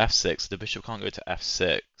controls f6. The bishop can't go to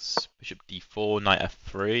f6. Bishop d4, knight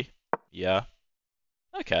f3. Yeah.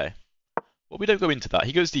 Okay. Well, we don't go into that.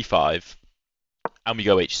 He goes d5, and we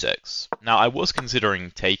go h6. Now, I was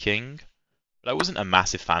considering taking, but I wasn't a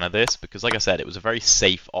massive fan of this, because like I said, it was a very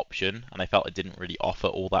safe option, and I felt it didn't really offer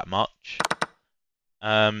all that much.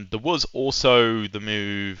 There was also the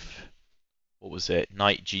move, what was it,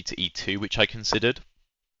 knight g to e2, which I considered.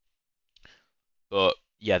 But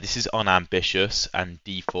yeah, this is unambitious, and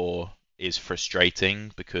d4 is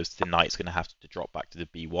frustrating because the knight's going to have to drop back to the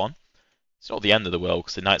b1. It's not the end of the world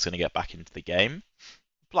because the knight's going to get back into the game.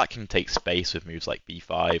 Black can take space with moves like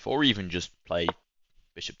b5, or even just play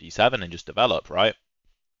bishop d7 and just develop, right?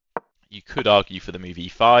 You could argue for the move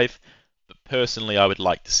e5, but personally I would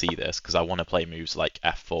like to see this because I want to play moves like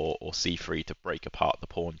f4 or c3 to break apart the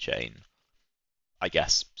pawn chain. I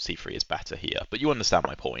guess c3 is better here, but you understand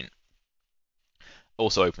my point.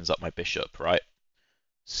 Also opens up my bishop, right?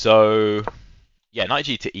 So, yeah, knight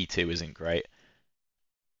g to e2 isn't great.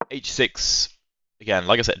 h6, again,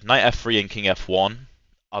 like I said, knight f3 and king f1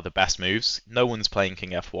 are the best moves. No one's playing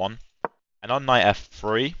king f1. And on knight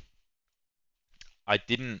f3, I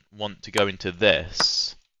didn't want to go into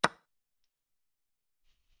this.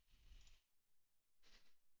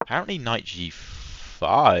 Apparently knight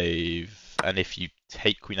g5, and if you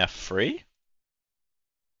take queen f3,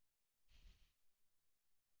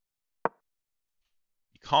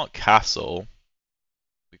 you can't castle,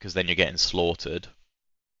 because then you're getting slaughtered.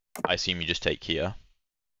 I assume you just take here.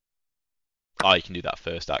 Oh, you can do that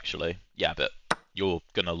first, actually. Yeah, but you're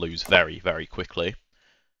going to lose very, very quickly.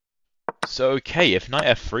 So, okay, if knight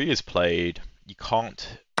f3 is played, you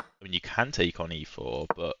can't... I mean, you can take on e4,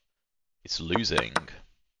 but it's losing.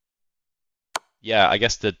 Yeah, I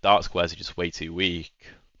guess the dark squares are just way too weak.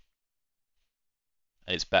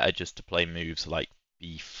 And it's better just to play moves like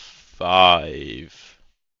b5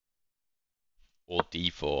 or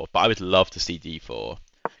d4. But I would love to see d4.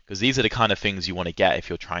 Because these are the kind of things you want to get if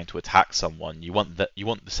you're trying to attack someone. You want the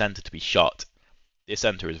center to be shut. This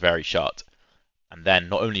center is very shut. And then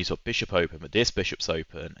not only is your bishop open, but this bishop's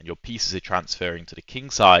open, and your pieces are transferring to the king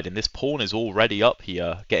side, and this pawn is already up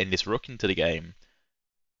here, getting this rook into the game.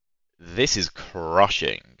 This is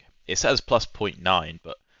crushing. It says plus 0.9,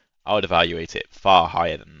 but I would evaluate it far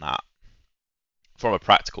higher than that. From a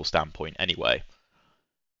practical standpoint, anyway.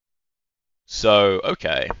 So,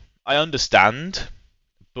 okay. I understand,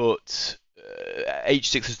 but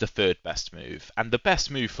h6 is the third best move, and the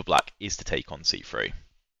best move for black is to take on c3.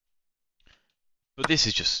 But this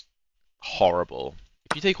is just horrible.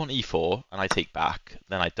 If you take on e4 and I take back,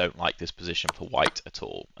 then I don't like this position for white at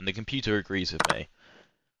all. And the computer agrees with me.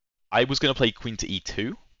 I was going to play queen to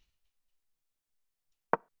e2,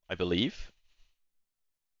 I believe.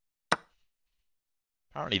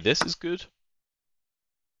 Apparently this is good.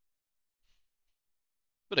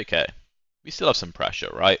 But okay, we still have some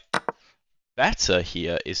pressure, right? Better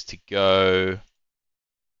here is to go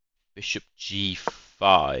bishop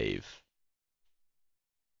g5.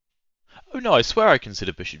 Oh no, I swear I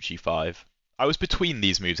considered bishop g5. I was between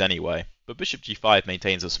these moves anyway, but bishop g5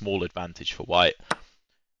 maintains a small advantage for white.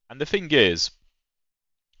 And the thing is,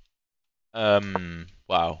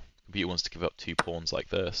 wow, computer wants to give up 2 pawns like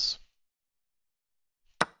this.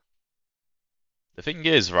 The thing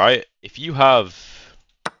is, right, if you have,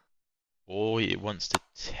 or it wants to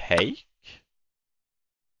take,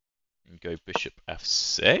 and go bishop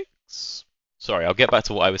f6. Sorry, I'll get back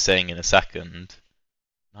to what I was saying in a second.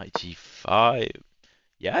 Knight g5.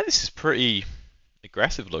 Yeah, this is pretty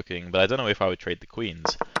aggressive looking, but I don't know if I would trade the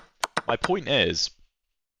queens. My point is,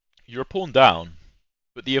 you're a pawn down,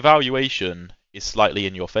 but the evaluation is slightly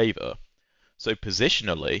in your favour. So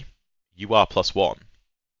positionally, you are +1,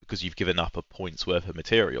 because you've given up a point's worth of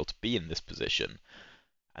material to be in this position.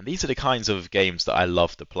 And these are the kinds of games that I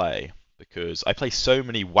love to play, because I play so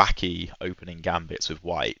many wacky opening gambits with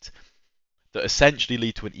white that essentially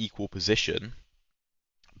lead to an equal position,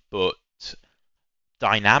 but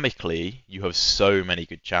dynamically you have so many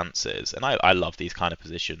good chances, and I love these kind of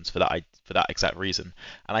positions for that exact reason.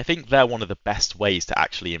 And I think they're one of the best ways to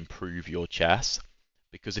actually improve your chess,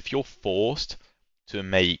 because if you're forced to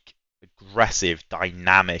make aggressive,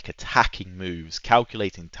 dynamic, attacking moves,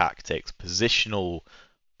 calculating tactics, positional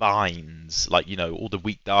binds, like, you know, all the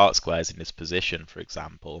weak dark squares in this position, for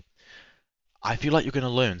example, I feel like you're going to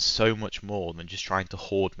learn so much more than just trying to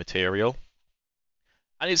hoard material.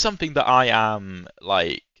 And it's something that I am,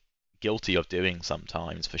 like, guilty of doing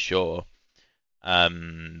sometimes, for sure.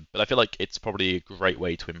 But I feel like it's probably a great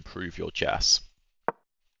way to improve your chess.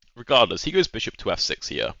 Regardless, he goes bishop to f6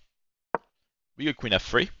 here. We go queen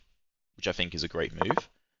f3, which I think is a great move.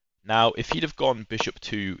 Now, if he'd have gone bishop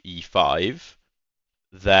to e5,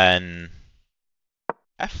 then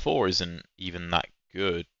f4 isn't even that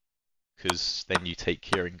good, because then you take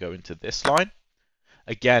here and go into this line.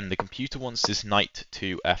 Again, the computer wants this knight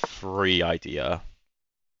to f3 idea,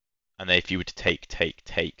 and then if you were to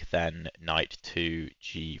take, then knight to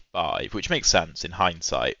g5, which makes sense in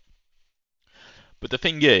hindsight. But the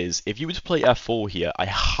thing is, if you were to play f4 here, I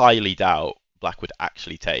highly doubt black would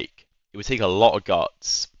actually take. It would take a lot of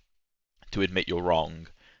guts to admit you're wrong,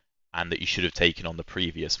 and that you should have taken on the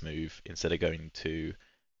previous move instead of going to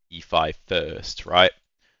e5 first, right?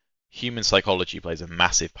 human psychology plays a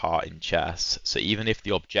massive part in chess, so even if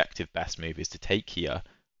the objective best move is to take here,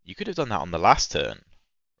 you could have done that on the last turn,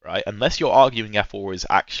 right? Unless you're arguing f4 is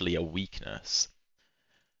actually a weakness.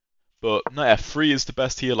 But knight f3 is the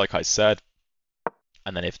best here, like I said.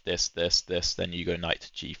 And then if this, then you go knight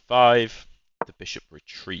to g5. The bishop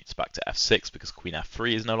retreats back to f6 because queen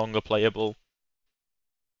f3 is no longer playable.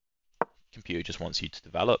 Computer just wants you to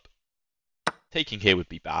develop. Taking here would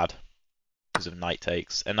be bad because of knight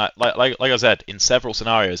takes. And like I said, in several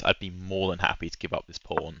scenarios, I'd be more than happy to give up this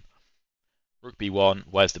pawn. Rook b1,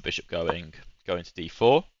 where's the bishop going? Going to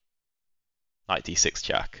d4. Knight d6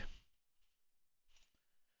 check.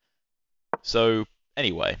 So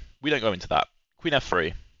anyway, we don't go into that. Queen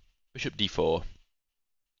f3, bishop d4.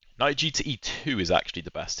 Knight g to e2 is actually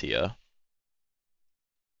the best here.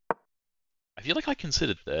 I feel like I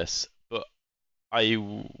considered this, but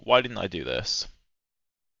why didn't I do this?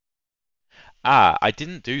 I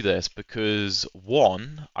didn't do this because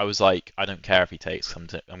one, I was like, I don't care if he takes, I'm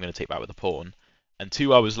going to take back with a pawn. And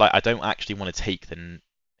two, I was like, I don't actually want to take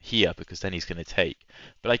here because then he's going to take.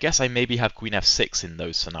 But I guess I maybe have queen f6 in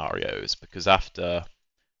those scenarios because after,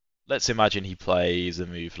 let's imagine he plays a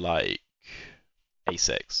move like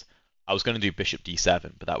a6. I was going to do bishop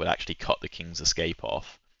d7, but that would actually cut the king's escape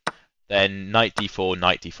off. Then knight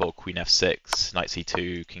d4, queen f6, knight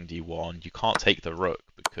c2, king d1. You can't take the rook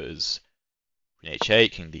because queen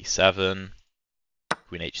h8, king d7,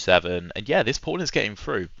 queen h7. And yeah, this pawn is getting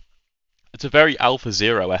through. It's a very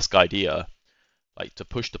AlphaZero-esque idea, like to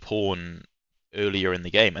push the pawn earlier in the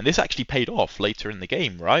game. And this actually paid off later in the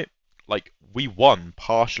game, right? Like, we won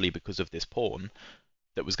partially because of this pawn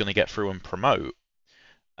that was going to get through and promote.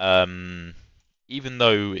 Even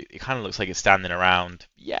though it kind of looks like it's standing around,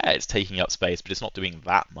 yeah, it's taking up space, but it's not doing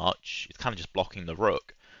that much. It's kind of just blocking the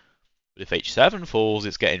rook. But if h7 falls,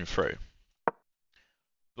 it's getting through.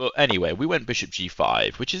 But anyway, we went bishop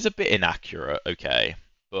g5, which is a bit inaccurate, okay,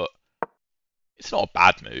 but it's not a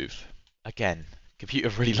bad move. Again, computer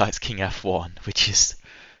really likes king f1, which is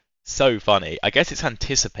so funny. I guess it's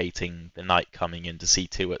anticipating the knight coming into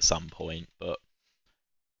c2 at some point, but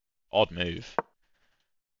odd move.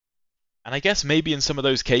 And I guess maybe in some of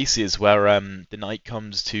those cases where the knight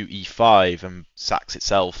comes to e5 and sacks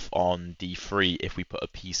itself on d3 if we put a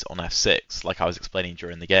piece on f6, like I was explaining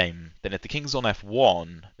during the game, then if the king's on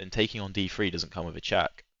f1, then taking on d3 doesn't come with a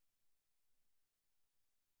check.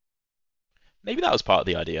 Maybe that was part of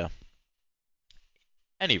the idea.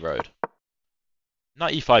 Any road.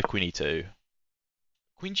 Knight e5, queen e2.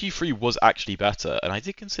 Queen g3 was actually better, and I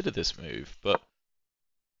did consider this move, but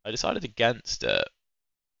I decided against it.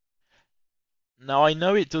 Now, I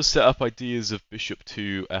know it does set up ideas of bishop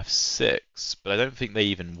to f6, but I don't think they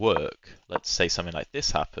even work. Let's say something like this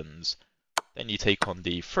happens, then you take on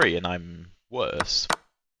d3, and I'm worse.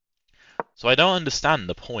 So I don't understand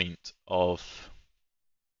the point of...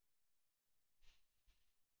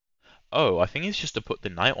 Oh, I think it's just to put the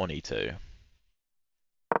knight on e2.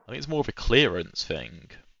 I think it's more of a clearance thing.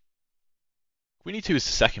 Queen e2 is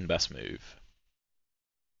the second best move.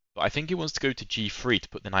 But I think he wants to go to g3 to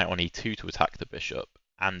put the knight on e2 to attack the bishop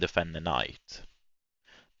and defend the knight.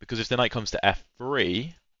 Because if the knight comes to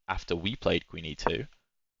f3 after we played queen e2,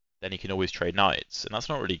 then he can always trade knights, and that's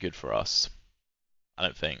not really good for us, I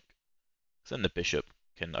don't think. Because then the bishop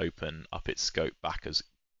can open up its scope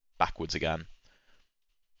backwards again.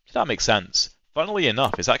 Does that make sense? Funnily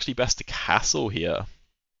enough, it's actually best to castle here,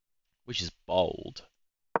 which is bold.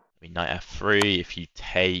 I mean, knight f3, if you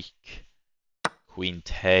take... Queen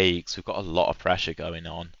takes, we've got a lot of pressure going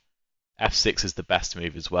on. f6 is the best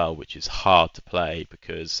move as well, which is hard to play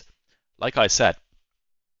because, like I said,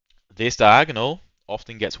 this diagonal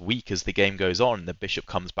often gets weak as the game goes on and the bishop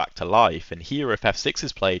comes back to life. And here, if f6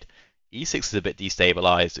 is played, e6 is a bit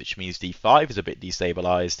destabilized, which means d5 is a bit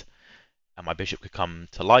destabilized, and my bishop could come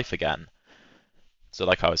to life again. So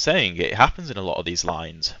like I was saying, it happens in a lot of these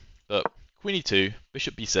lines. But queen e2,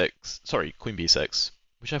 bishop b6, sorry, queen b6,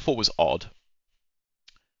 which I thought was odd.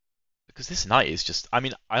 Because this knight is just... I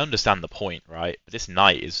mean, I understand the point, right? But this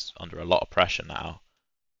knight is under a lot of pressure now.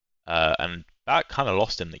 And that kind of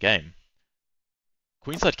lost him the game.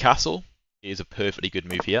 Queenside castle is a perfectly good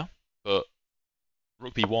move here. But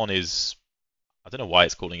rook b1 is... I don't know why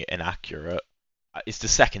it's calling it inaccurate. It's the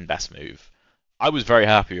second best move. I was very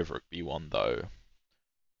happy with rook b1, though.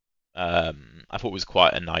 I thought it was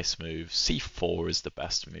quite a nice move. c4 is the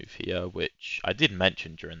best move here, which I did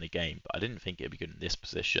mention during the game, but I didn't think it would be good in this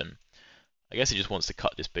position. I guess he just wants to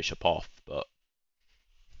cut this bishop off, but...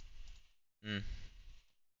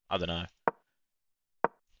 I don't know.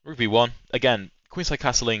 Rook b1. Again, queenside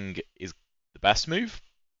castling is the best move.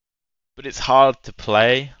 but it's hard to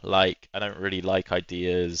play. Like, I don't really like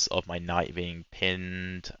ideas of my knight being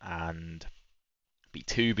pinned and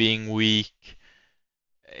b2 being weak.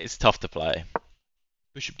 It's tough to play.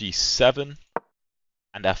 Bishop d7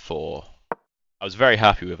 and f4. I was very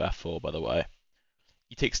happy with f4, by the way.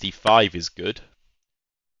 E takes d5 is good,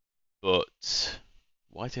 but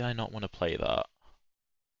why did I not want to play that?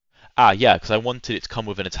 Ah, yeah, because I wanted it to come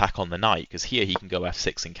with an attack on the knight, because here he can go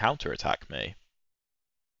f6 and counter-attack me.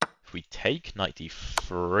 If we take knight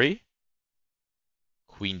d3,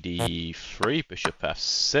 queen d3, bishop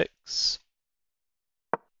f6,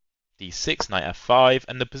 d6, knight f5,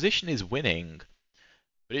 and the position is winning.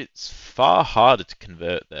 But it's far harder to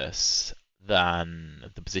convert this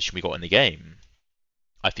than the position we got in the game,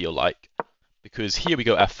 I feel like. Because here we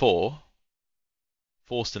go f4,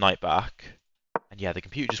 force the knight back, and yeah, the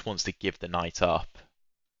computer just wants to give the knight up.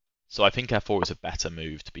 So I think f4 is a better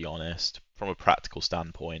move, to be honest, from a practical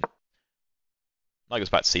standpoint. Knight goes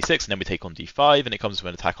back to c6, and then we take on d5, and it comes with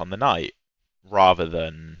an attack on the knight, rather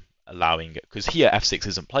than allowing it. Because here f6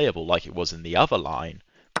 isn't playable like it was in the other line,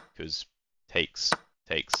 because takes.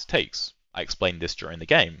 I explained this during the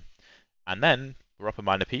game. And then we're up a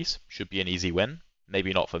minor piece, should be an easy win.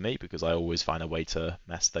 Maybe not for me, because I always find a way to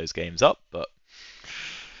mess those games up, but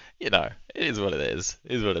you know, it is what it is.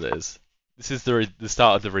 It is what it is. This is the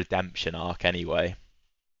start of the redemption arc anyway.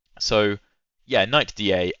 So, yeah, knight to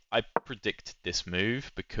d8. I predicted this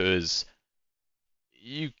move because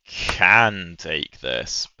you can take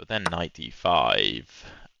this, but then knight d5,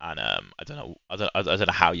 and I don't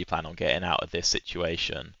know how you plan on getting out of this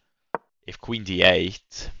situation. If queen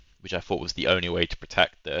d8, which I thought was the only way to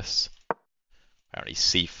protect this, apparently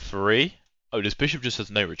c3. Oh, this bishop just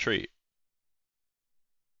has no retreat.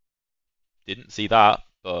 Didn't see that,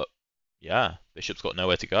 but yeah, bishop's got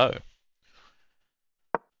nowhere to go.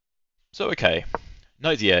 So okay,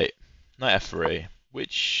 knight d8, knight f3,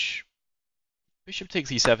 which bishop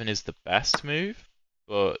takes e7 is the best move,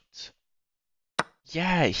 but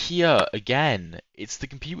yeah, here again, it's the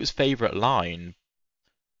computer's favorite line.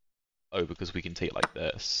 Oh, because we can take like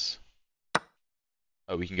this.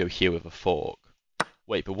 Oh, we can go here with a fork.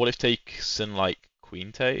 Wait, but what if takes and like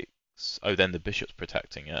queen takes? Oh, then the bishop's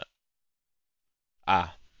protecting it.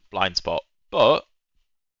 Ah, blind spot. But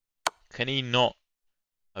can he not?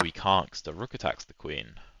 Oh, he can't because the rook attacks the queen.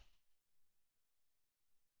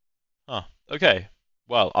 Huh. Okay.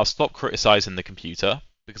 Well, I'll stop criticizing the computer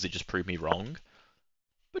because it just proved me wrong.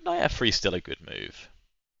 But knight f3 is still a good move.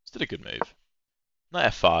 Still a good move.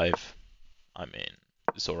 Knight f5. I mean,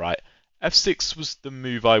 it's alright. f6 was the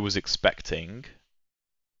move I was expecting.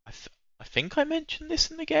 I think I mentioned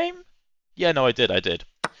this in the game? Yeah, no, I did.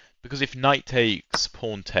 Because if knight takes,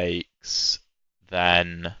 pawn takes,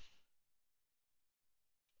 then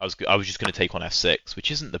I was just going to take on f6,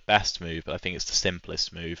 which isn't the best move, but I think it's the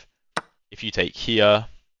simplest move. If you take here,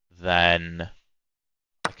 then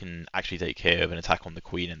I can actually take here with an attack on the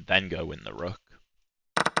queen and then go win the rook.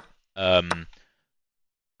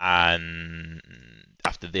 And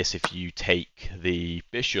after this, if you take the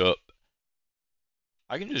bishop,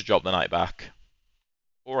 I can just drop the knight back.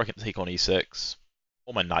 Or I can take on e6.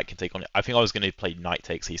 Or my knight can take on it. I think I was going to play knight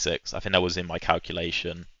takes e6. I think that was in my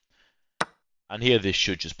calculation. And here this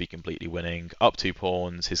should just be completely winning. Up 2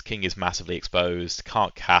 pawns, his king is massively exposed,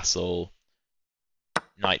 can't castle.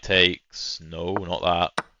 Knight takes, no, not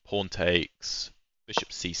that. Pawn takes, bishop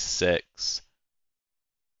c6.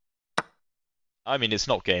 I mean, it's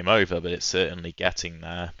not game over, but it's certainly getting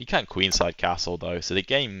there. You can't queenside castle though, so the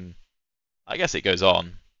game, I guess it goes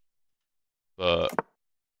on. But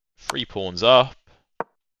 3 pawns up.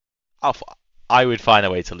 I would find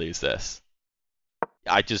a way to lose this.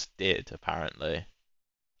 I just did, apparently.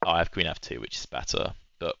 Oh, I have queen f2, which is better.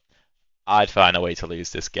 But I'd find a way to lose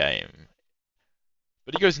this game.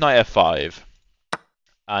 But he goes knight f5.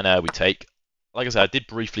 And we take. Like I said, I did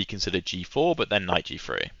briefly consider g4, but then knight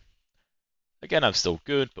g3. Again, I'm still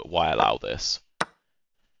good, but why allow this?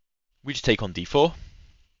 We just take on d4.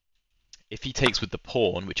 If he takes with the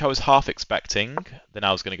pawn, which I was half expecting, then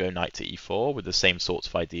I was going to go knight to e4 with the same sorts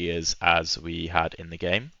of ideas as we had in the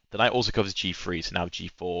game. The knight also covers g3, so now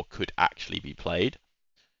g4 could actually be played.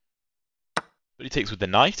 But he takes with the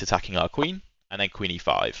knight, attacking our queen, and then queen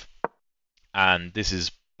e5. And this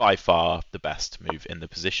is by far the best move in the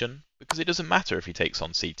position, because it doesn't matter if he takes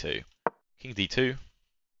on c2. King d2,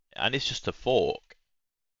 and it's just a fork.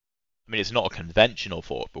 I mean, it's not a conventional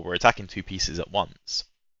fork, but we're attacking 2 pieces at once.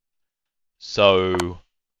 So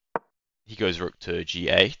he goes rook to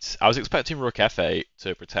g8. I was expecting rook f8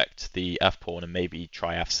 to protect the f-pawn and maybe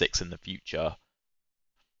try f6 in the future.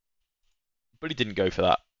 But he didn't go for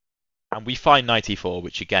that. And we find knight e4,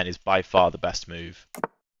 which again is by far the best move.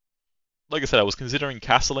 Like I said, I was considering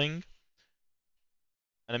castling.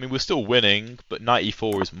 And I mean, we're still winning, but knight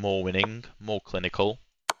e4 is more winning, more clinical.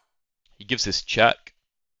 He gives this check.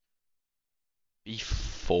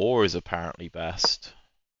 b4 is apparently best.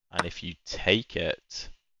 And if you take it,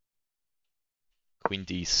 queen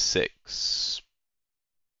d6.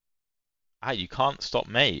 Ah, you can't stop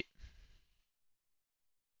mate.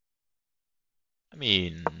 I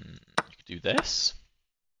mean, you could do this.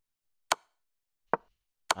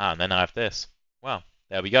 Ah, and then I have this. Well,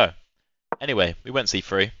 there we go. Anyway, we went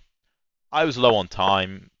c3. I was low on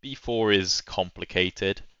time. b4 is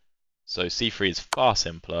complicated. So c3 is far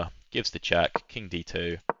simpler. Gives the check. King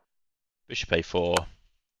d2. Bishop a4.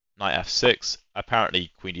 Knight f6.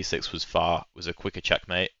 Apparently queen d6 was a quicker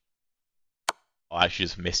checkmate. I actually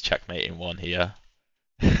just missed checkmate in one here.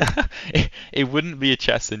 it wouldn't be a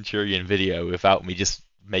Chess Centurion video without me just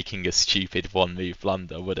making a stupid one-move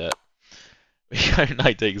blunder, would it? We go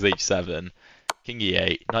knight takes h7, king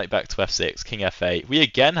e8, knight back to f6, king f8. We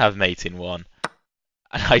again have mate in one,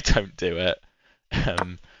 and I don't do it.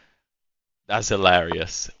 That's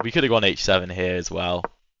hilarious. We could have gone h7 here as well.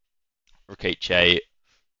 Rook h8,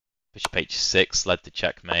 bishop h6 led to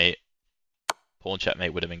checkmate. Pawn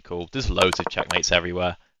checkmate would have been cool. There's loads of checkmates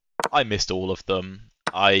everywhere. I missed all of them.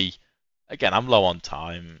 Again, I'm low on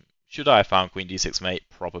time. Should I have found queen d6 mate?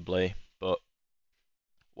 Probably, but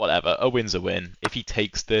whatever. A win's a win. If he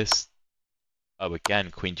takes this, oh,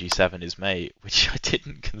 again, queen g7 is mate, which I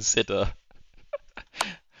didn't consider.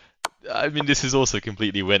 I mean, this is also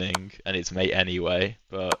completely winning, and it's mate anyway,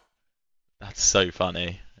 but that's so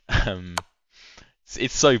funny.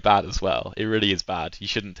 It's so bad as well. It really is bad. You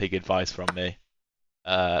shouldn't take advice from me.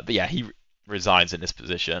 But yeah, he resigns in this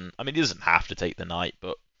position. I mean, he doesn't have to take the knight,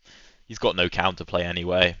 but he's got no counterplay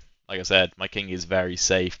anyway. Like I said, my king is very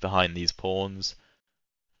safe behind these pawns,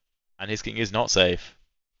 and his king is not safe.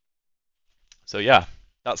 So yeah,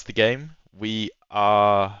 that's the game. We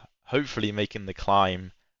are hopefully making the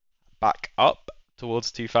climb back up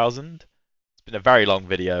towards 2000. It's been a very long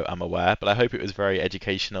video, I'm aware, but I hope it was very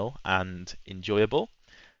educational and enjoyable.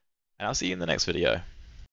 And I'll see you in the next video.